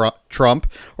charging Trump,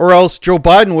 or else Joe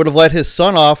Biden would have let his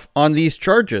son off on these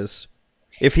charges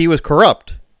if he was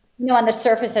corrupt. You know, on the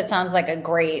surface, that sounds like a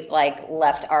great like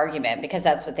left argument, because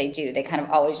that's what they do. They kind of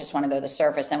always just want to go to the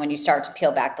surface. And when you start to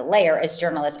peel back the layer, as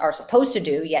journalists are supposed to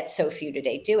do, yet so few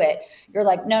today do it, you're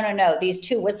like, no, no, no, these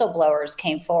two whistleblowers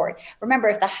came forward. Remember,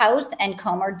 if the House and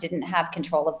Comer didn't have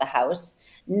control of the House,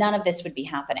 none of this would be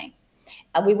happening.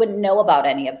 We wouldn't know about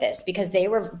any of this, because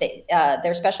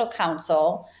their special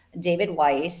counsel, David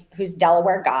Weiss, who's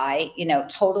Delaware guy, you know,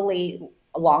 totally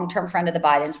a long-term friend of the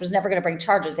Bidens, was never going to bring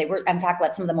charges. They were, in fact,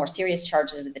 let some of the more serious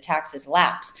charges with the taxes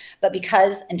lapse. But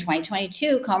because in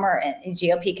 2022, Comer and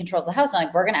GOP controls the House, I'm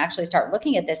like, we're going to actually start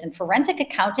looking at this. And forensic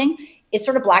accounting is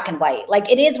sort of black and white. Like,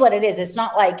 it is what it is. It's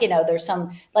not like, you know, there's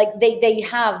some, like, they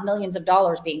have millions of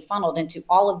dollars being funneled into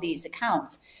all of these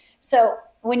accounts. So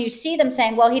when you see them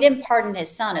saying, well, he didn't pardon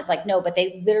his son, it's like, no, but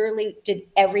they literally did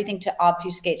everything to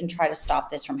obfuscate and try to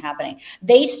stop this from happening.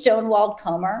 They stonewalled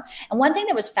Comer. And one thing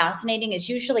that was fascinating is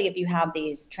usually if you have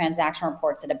these transaction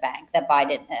reports at a bank that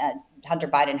Hunter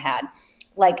Biden had,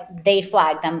 like, they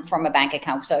flag them from a bank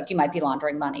account. So you might be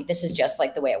laundering money. This is just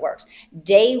like the way it works.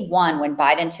 Day one, when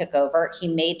Biden took over, he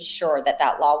made sure that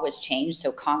that law was changed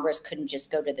so Congress couldn't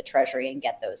just go to the Treasury and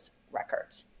get those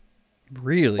records.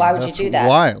 Really? Why would you do that?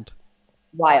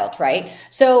 Wild, right?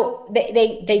 So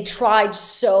they tried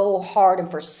so hard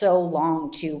and for so long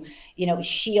to, you know,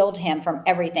 shield him from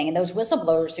everything. And those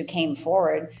whistleblowers who came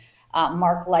forward,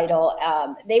 Mark Lytle,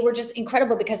 they were just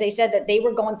incredible, because they said that they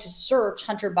were going to search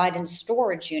Hunter Biden's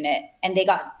storage unit, and they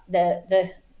got the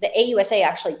AUSA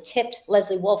actually tipped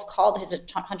Leslie Wolf, called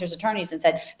Hunter's attorneys and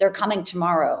said, they're coming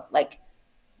tomorrow. Like,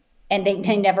 and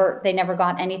they never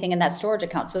got anything in that storage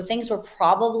account. So things were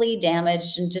probably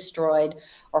damaged and destroyed,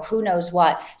 or who knows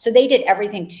what. So they did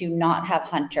everything to not have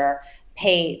Hunter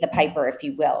pay the piper, if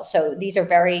you will. So these are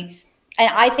very, and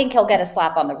I think he'll get a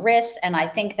slap on the wrist. And I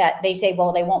think that they say,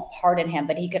 well, they won't pardon him,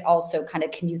 but he could also kind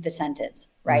of commute the sentence,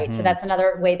 right? Mm-hmm. So that's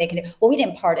another way they can do. Well, we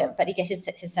didn't pardon him, but his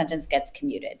sentence gets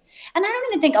commuted. And I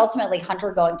don't even think ultimately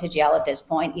Hunter going to jail at this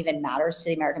point even matters to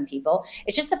the American people.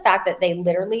 It's just the fact that they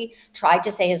literally tried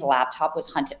to say his laptop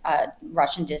was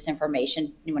Russian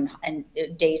disinformation and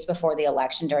days before the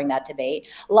election during that debate.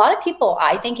 A lot of people,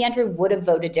 I think, Andrew, would have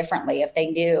voted differently if they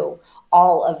knew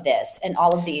all of this and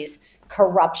all of these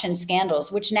corruption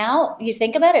scandals, which now you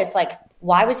think about it, it's like,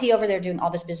 why was he over there doing all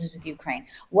this business with Ukraine?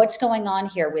 What's going on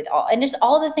here with all, and there's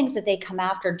all the things that they come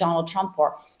after Donald Trump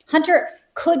for. Hunter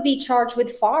could be charged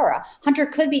with FARA. Hunter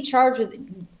could be charged with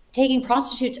taking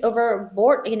prostitutes over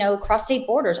board, you know, across state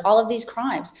borders, all of these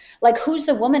crimes. Like, who's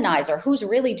the womanizer? Who's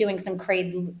really doing some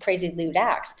crazy lewd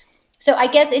acts? So I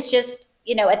guess it's just,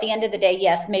 you know, at the end of the day,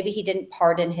 yes, maybe he didn't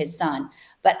pardon his son,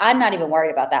 but I'm not even worried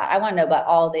about that. I want to know about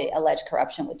all the alleged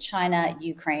corruption with China,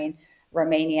 Ukraine,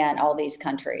 Romania, and all these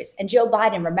countries. And Joe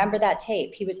Biden, remember that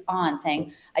tape? He was on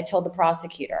saying, I told the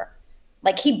prosecutor.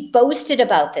 Like, he boasted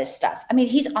about this stuff. I mean,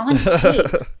 he's on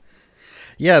tape.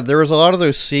 Yeah, there was a lot of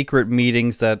those secret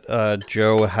meetings that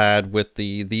Joe had with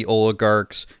the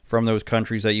oligarchs from those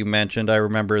countries that you mentioned. I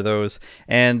remember those.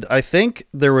 And I think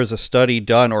there was a study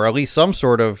done, or at least some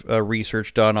sort of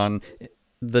research done, on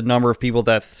the number of people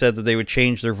that said that they would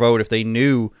change their vote if they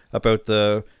knew about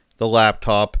the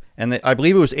laptop. And I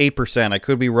believe it was 8%. I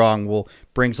could be wrong. We'll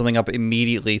bring something up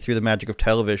immediately through the magic of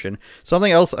television.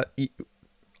 Something else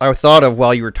I thought of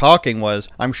while you were talking was,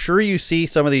 I'm sure you see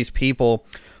some of these people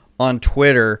on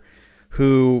Twitter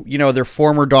who, you know, they're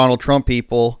former Donald Trump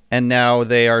people, and now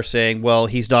they are saying, well,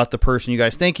 he's not the person you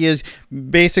guys think he is,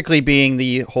 basically being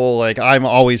the whole, like, I'm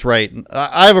always right.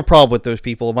 I have a problem with those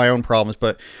people, my own problems,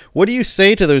 but what do you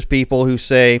say to those people who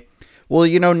say, well,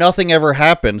 you know, nothing ever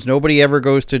happens, nobody ever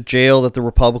goes to jail that the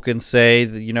Republicans say,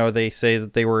 you know, they say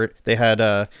that they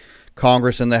had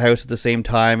Congress and the House at the same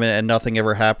time, and nothing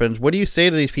ever happens? What do you say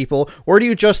to these people? Or do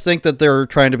you just think that they're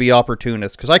trying to be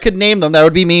opportunists? Because I could name them. That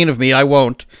would be mean of me. I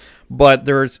won't. But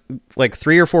there's like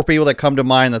 3 or 4 people that come to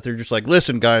mind that they're just like,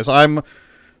 listen, guys, I'm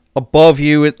above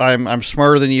you. I'm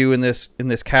smarter than you in this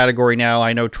category now.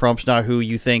 I know Trump's not who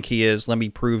you think he is. Let me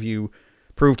prove to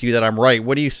you that I'm right.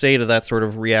 What do you say to that sort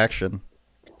of reaction?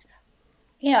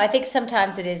 You know, I think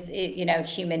sometimes it is, you know,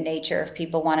 human nature if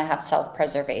people want to have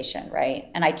self-preservation, right?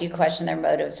 And I do question their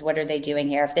motives. What are they doing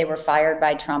here? If they were fired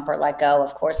by Trump or let go,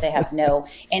 of course, they have no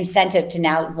incentive to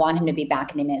now want him to be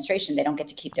back in the administration. They don't get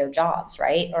to keep their jobs,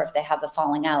 right? Or if they have a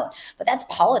falling out. But that's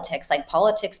politics. Like,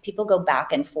 politics, people go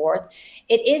back and forth.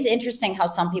 It is interesting how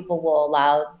some people will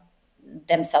allow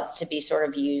themselves to be sort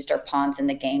of used or pawns in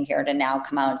the game here to now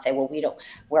come out and say, well,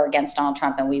 we're against Donald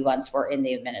Trump and we once were in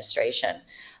the administration.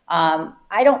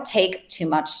 I don't take too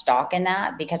much stock in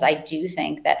that, because I do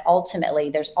think that ultimately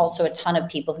there's also a ton of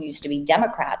people who used to be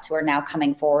Democrats who are now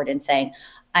coming forward and saying,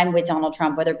 I'm with Donald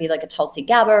Trump, whether it be like a Tulsi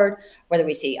Gabbard, whether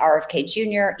we see RFK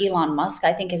Jr., Elon Musk,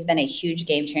 I think has been a huge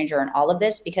game changer in all of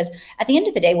this, because at the end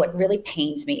of the day, what really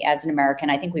pains me as an American,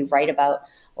 I think I write about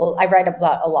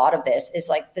a lot of this, is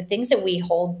like the things that we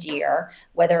hold dear,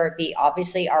 whether it be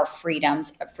obviously our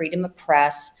freedoms, freedom of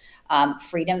press,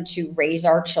 freedom to raise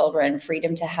our children,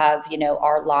 freedom to have,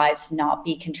 our lives not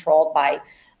be controlled by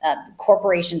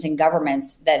corporations and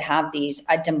governments that have these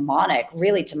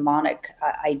really demonic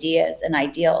ideas and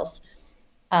ideals.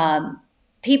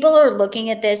 People are looking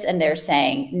at this and they're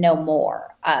saying no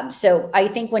more. So I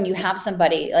think when you have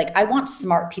somebody like, I want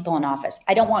smart people in office.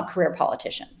 I don't want career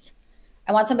politicians.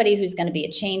 I want somebody who's going to be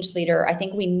a change leader. I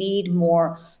think we need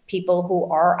more people who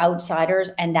are outsiders.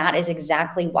 And that is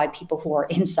exactly why people who are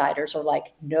insiders are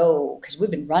like, no, because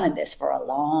we've been running this for a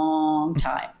long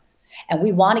time. And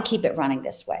we want to keep it running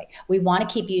this way. We want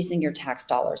to keep using your tax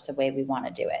dollars the way we want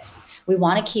to do it. We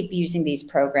want to keep using these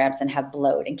programs and have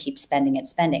bloat and keep spending and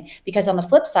spending. Because on the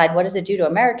flip side, what does it do to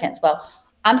Americans? Well,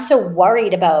 I'm so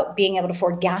worried about being able to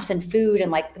afford gas and food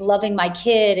and like loving my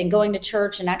kid and going to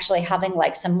church and actually having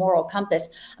like some moral compass.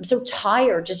 I'm so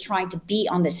tired just trying to be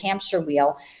on this hamster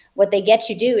wheel. What they get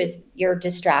you do is you're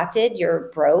distracted, you're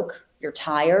broke, you're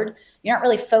tired. You're not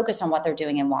really focused on what they're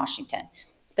doing in Washington.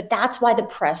 But that's why the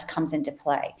press comes into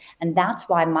play. And that's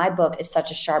why my book is such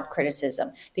a sharp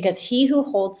criticism, because he who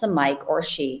holds the mic, or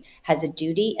she, has a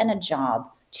duty and a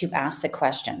job to ask the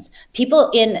questions. People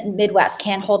in Midwest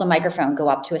can't hold a microphone, go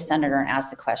up to a senator and ask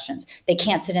the questions. They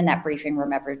can't sit in that briefing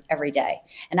room every day.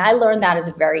 And I learned that as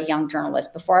a very young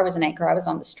journalist. Before I was an anchor, I was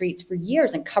on the streets for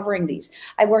years and covering these.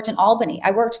 I worked in Albany.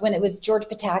 I worked when it was George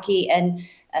Pataki, and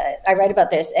I write about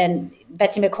this, and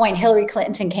Betsy McCoy, Hillary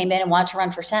Clinton came in and wanted to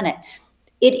run for Senate.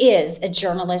 It is a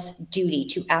journalist's duty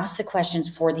to ask the questions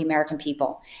for the American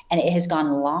people. And it has gone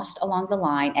lost along the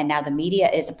line. And now the media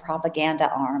is a propaganda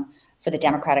arm for the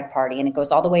Democratic Party. And it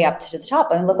goes all the way up to the top.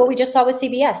 I mean, look what we just saw with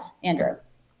CBS, Andrew.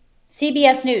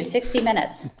 CBS News, 60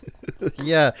 Minutes.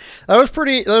 Yeah, that was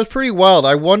pretty wild.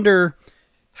 I wonder,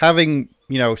 having,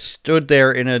 stood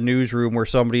there in a newsroom where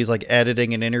somebody's like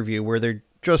editing an interview, where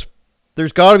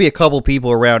there's got to be a couple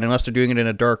people around, unless they're doing it in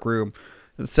a dark room,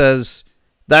 that says,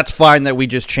 that's fine that we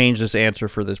just changed this answer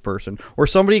for this person. Or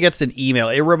somebody gets an email.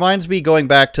 It reminds me, going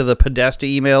back to the Podesta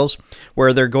emails,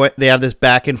 where they have this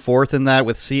back and forth in that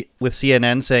with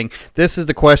CNN saying, this is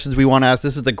the questions we want to ask,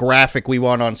 this is the graphic we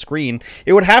want on screen.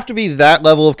 It would have to be that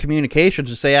level of communication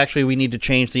to say, actually, we need to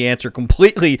change the answer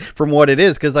completely from what it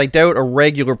is, because I doubt a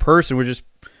regular person would just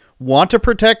want to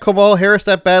protect Kamala Harris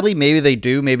that badly. Maybe they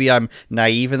do. Maybe I'm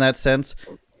naive in that sense,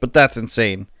 but that's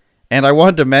insane. And I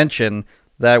wanted to mention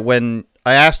that when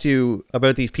I asked you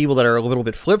about these people that are a little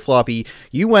bit flip-floppy,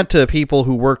 you went to people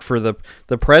who worked for the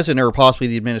president or possibly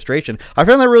the administration. I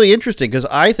found that really interesting, because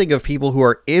I think of people who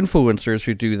are influencers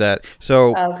who do that.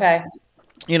 So, okay,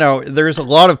 there's a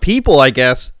lot of people, I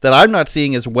guess, that I'm not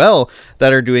seeing as well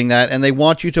that are doing that, and they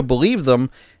want you to believe them.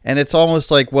 And it's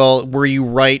almost like, well, were you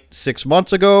right 6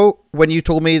 months ago when you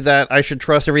told me that I should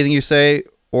trust everything you say?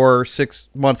 Or 6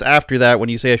 months after that when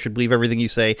you say I should believe everything you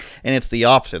say, and it's the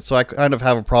opposite. So I kind of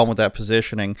have a problem with that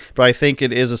positioning, but I think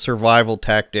it is a survival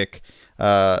tactic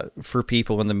for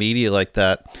people in the media like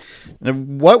that.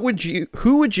 And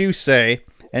who would you say,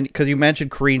 and because you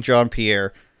mentioned Karine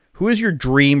Jean-Pierre, who is your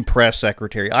dream press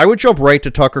secretary? I would jump right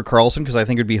to Tucker Carlson, because I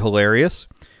think it would be hilarious.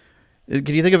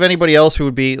 Can you think of anybody else who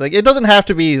would be, like, it doesn't have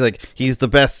to be like he's the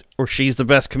best or she's the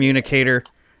best communicator.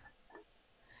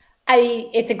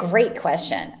 It's a great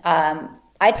question.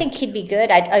 I think he'd be good.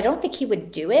 I don't think he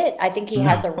would do it. I think he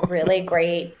has a really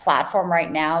great platform right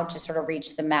now to sort of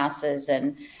reach the masses.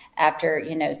 And after,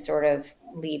 sort of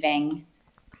being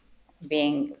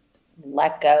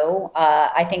let go,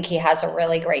 I think he has a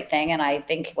really great thing. And I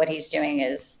think what he's doing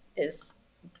is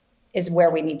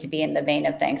where we need to be in the vein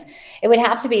of things. It would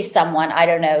have to be someone, I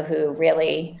don't know, who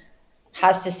really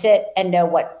has to sit and know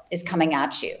what is coming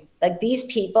at you. Like, these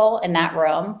people in that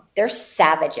room, they're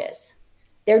savages.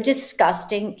 They're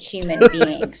disgusting human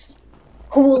beings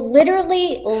who will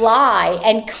literally lie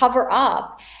and cover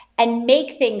up and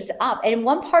make things up. And in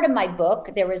one part of my book,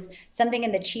 there was something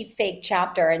in the cheat fake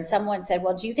chapter, and someone said,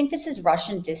 well, do you think this is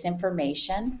Russian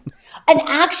disinformation? An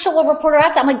actual reporter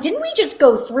asked, I'm like, didn't we just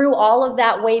go through all of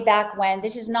that way back when?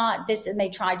 This is not this. And they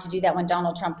tried to do that when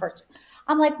Donald Trump first.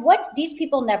 I'm like, what? These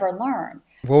people never learn.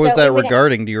 What was that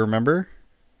regarding? Do you remember?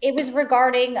 It was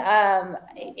regarding.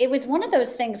 It was one of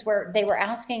those things where they were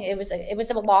asking. It was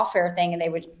a lawfare thing, and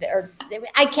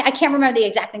I can't remember the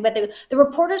exact thing, but the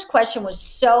reporter's question was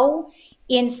so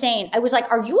insane. I was like,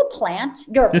 "Are you a plant?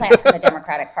 You're a plant from the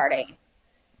Democratic Party."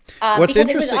 Because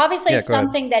it was obviously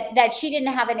something that she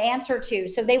didn't have an answer to.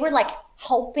 So they were like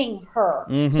helping her.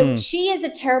 So she is a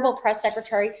terrible press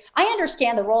secretary. I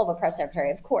understand the role of a press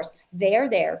secretary. Of course, they're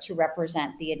there to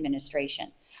represent the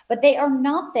administration, but they are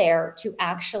not there to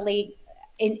actually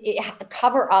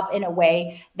cover up in a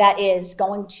way that is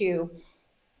going to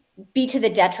be to the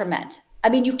detriment. I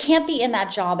mean, you can't be in that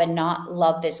job and not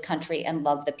love this country and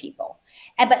love the people.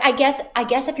 But I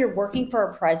guess if you're working for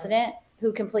a president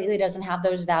who completely doesn't have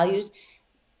those values,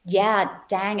 yeah,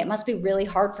 dang, it must be really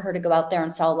hard for her to go out there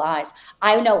and sell lies.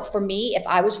 I know for me, if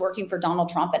I was working for Donald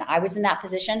Trump and I was in that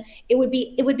position, it would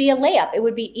be a layup. It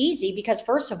would be easy because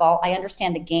first of all, I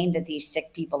understand the game that these sick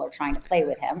people are trying to play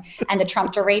with him and the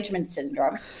Trump derangement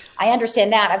syndrome. I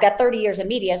understand that. I've got 30 years of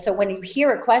media. So when you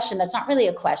hear a question, that's not really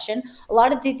a question. A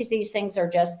lot of these things are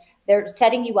just, they're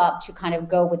setting you up to kind of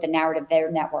go with the narrative their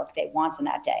network they want on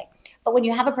that day. But when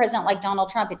you have a president like Donald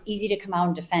Trump, it's easy to come out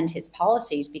and defend his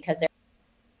policies because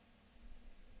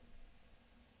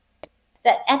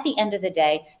that at the end of the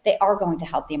day, they are going to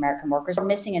help the American workers. We're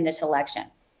missing in this election.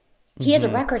 He has a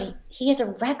record. He has a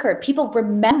record. People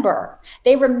remember.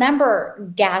 They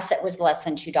remember gas that was less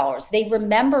than $2. They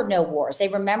remember no wars. They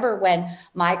remember when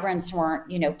migrants weren't,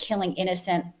 killing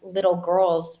innocent little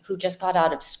girls who just got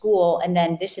out of school. And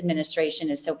then this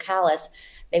administration is so callous,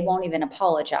 they won't even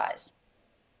apologize.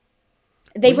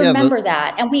 They remember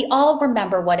that. And we all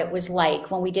remember what it was like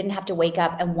when we didn't have to wake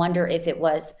up and wonder if it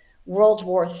was World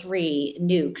War III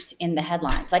nukes in the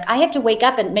headlines. Like I have to wake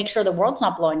up and make sure the world's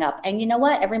not blowing up. And you know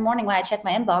what? Every morning when I check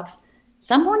my inbox,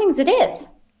 some mornings it is.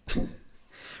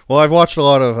 Well, I've watched a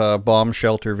lot of bomb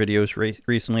shelter videos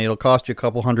recently. It'll cost you a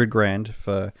couple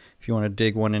 $100,000 if you want to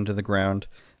dig one into the ground.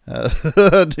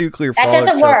 Nuclear fallout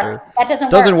doesn't shelter. work. That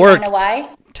doesn't work. You know why?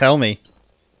 Tell me.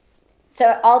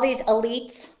 So all these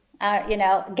elites,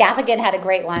 Gaffigan had a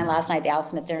great line last night at the Al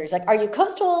Smith dinner. He's like, "Are you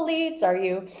coastal elites? Are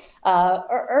you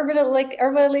urban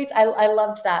elites?" I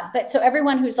loved that. But so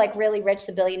everyone who's like really rich,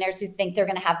 the billionaires who think they're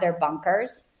going to have their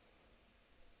bunkers,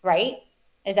 right?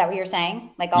 Is that what you're saying?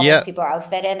 Like all those people are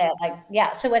outfitted and like,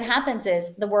 yeah. So what happens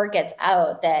is the word gets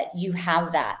out that you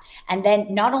have that. And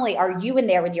then not only are you in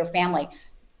there with your family,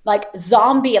 like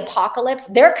zombie apocalypse,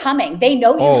 they're coming. They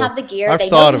know you have the gear. They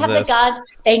know you have the guns.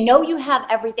 They know you have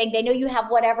everything. They know you have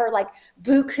whatever, like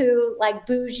buku, like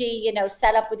bougie,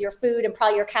 set up with your food and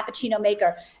probably your cappuccino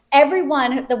maker.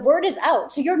 Everyone, the word is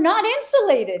out. So you're not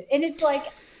insulated. And it's like.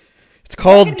 It's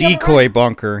called decoy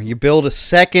bunker. You build a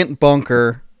second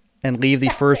bunker and leave the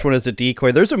first one as a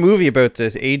decoy. There's a movie about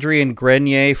this. Adrian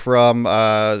Grenier from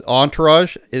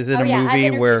Entourage is in a movie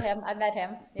where I met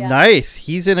him. Yeah. Nice.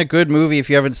 He's in a good movie if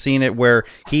you haven't seen it, where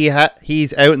he's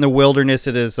out in the wilderness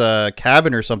at his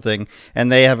cabin or something,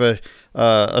 and they have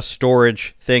a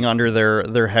storage thing under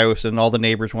their house, and all the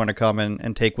neighbors want to come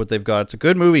and take what they've got. It's a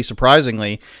good movie,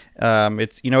 surprisingly.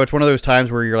 It's one of those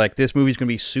times where you're like, this movie's gonna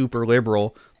be super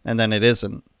liberal, and then it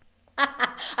isn't.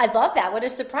 I love that. What a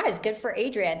surprise. Good for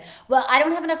Adrian. Well, I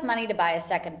don't have enough money to buy a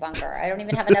second bunker. I don't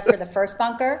even have enough for the first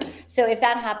bunker. So if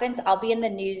that happens, I'll be in the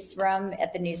newsroom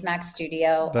at the NewsMax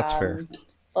studio. That's fair.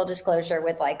 Full disclosure,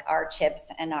 with like our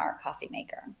chips and our coffee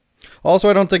maker. Also,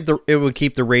 I don't think it would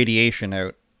keep the radiation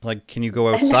out. Like, can you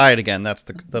go outside again? That's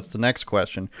the next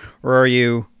question. Or are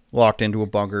you locked into a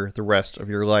bunker the rest of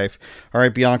your life? All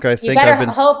right, Bianca, You better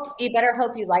hope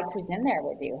you like who's in there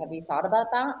with you. Have you thought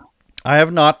about that? I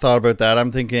have not thought about that.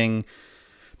 I'm thinking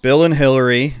Bill and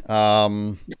Hillary.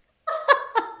 You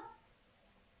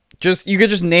could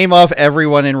just name off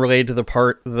everyone in related to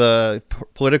the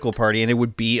political party, and it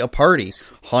would be a party.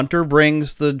 Hunter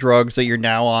brings the drugs that you're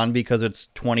now on because it's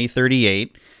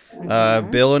 2038.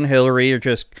 Bill and Hillary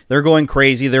they're going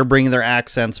crazy. They're bringing their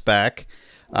accents back.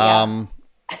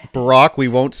 Barack, we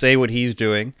won't say what he's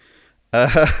doing. You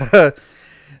got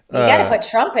to put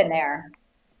Trump in there.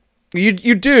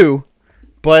 You do.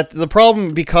 But the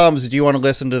problem becomes, do you want to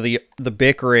listen to the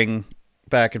bickering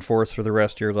back and forth for the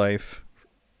rest of your life?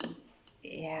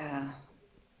 Yeah.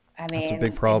 I mean, that's a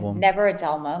big problem. Never a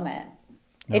dull moment.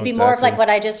 No, it'd be more of like what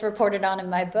I just reported on in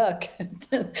my book,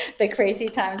 the crazy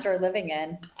times we're living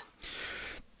in.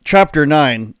 Chapter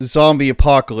 9, Zombie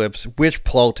Apocalypse. Which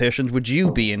politicians would you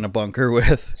be in a bunker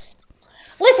with?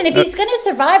 Listen, if he's going to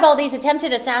survive all these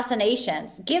attempted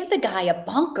assassinations, give the guy a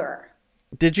bunker.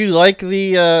 Did you like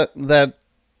the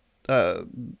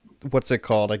what's it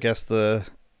called? I guess the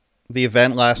the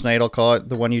event last night, I'll call it,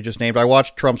 the one you just named. I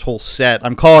watched Trump's whole set.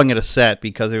 I'm calling it a set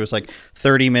because it was like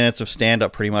 30 minutes of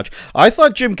stand-up pretty much. I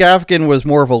thought Jim Gaffigan was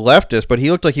more of a leftist, but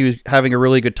he looked like he was having a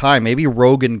really good time. Maybe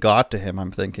Rogan got to him,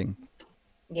 I'm thinking.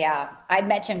 Yeah, I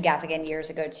met Jim Gaffigan years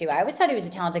ago too. I always thought he was a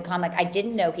talented comic. I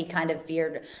didn't know he kind of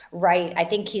veered right. I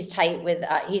think he's tight with,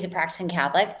 he's a practicing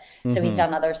Catholic. So he's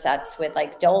done other sets with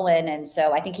like Dolan. And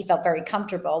so I think he felt very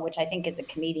comfortable, which I think as a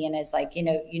comedian is like, you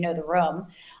know the room.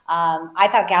 I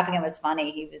thought Gaffigan was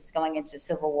funny. He was going into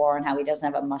Civil War and how he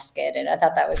doesn't have a musket. And I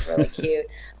thought that was really cute.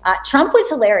 Trump was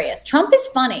hilarious. Trump is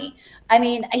funny. I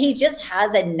mean, he just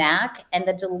has a knack, and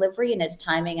the delivery and his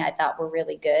timing I thought were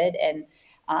really good. And,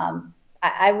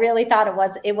 I really thought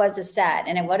it was a set,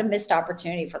 and what a missed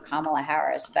opportunity for Kamala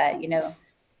Harris. But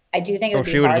I do think it would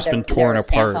be hard. Their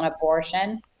stance on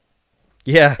abortion,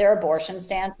 their abortion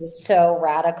stance is so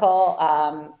radical.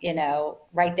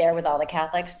 Right there with all the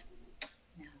Catholics.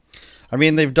 I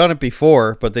mean, they've done it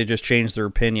before, but they just changed their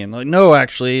opinion. Like, no,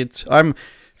 actually, I'm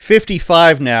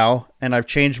 55 now, and I've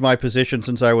changed my position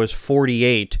since I was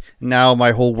 48. Now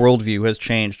my whole worldview has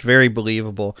changed. Very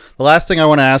believable. The last thing I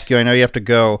want to ask you, I know you have to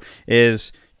go,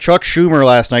 is Chuck Schumer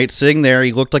last night sitting there.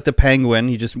 He looked like the Penguin.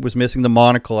 He just was missing the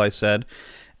monocle, I said.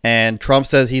 And Trump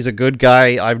says he's a good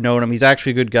guy. I've known him. He's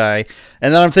actually a good guy.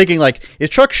 And then I'm thinking, like, is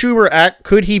Chuck Schumer,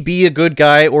 could he be a good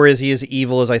guy, or is he as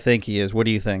evil as I think he is? What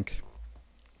do you think?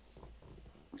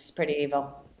 He's pretty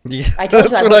evil. Yeah, I told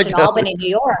you I worked in Albany, New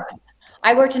York.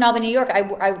 I worked in Albany, New York.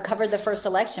 I covered the first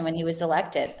election when he was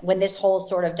elected, when this whole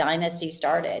sort of dynasty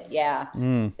started. Yeah,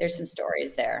 there's some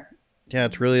stories there. Yeah,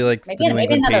 it's really like maybe another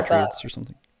Patriots book or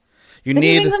something. The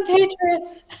New England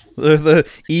Patriots. The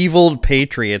evil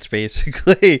Patriots,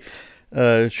 basically.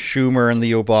 Schumer and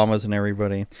the Obamas and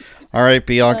everybody. All right,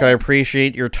 Bianca, I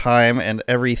appreciate your time and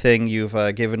everything you've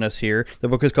given us here. The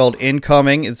book is called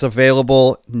Incoming. It's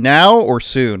available now or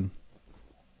soon?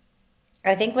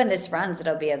 I think when this runs,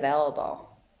 it'll be available.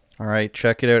 All right,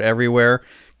 check it out everywhere.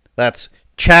 That's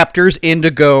Chapters,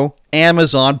 Indigo,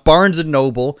 Amazon, Barnes &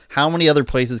 Noble. How many other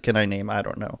places can I name? I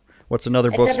don't know. What's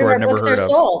another bookstore I've never heard of?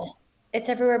 Sold. It's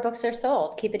everywhere books are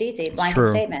sold. Keep it easy. Blanket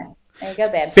statement. There you go,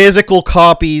 babe. Physical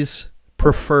copies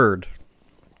preferred.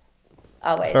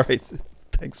 Always. All right.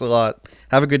 Thanks a lot.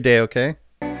 Have a good day, okay?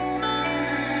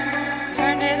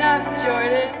 Turn it up,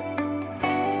 Jordan.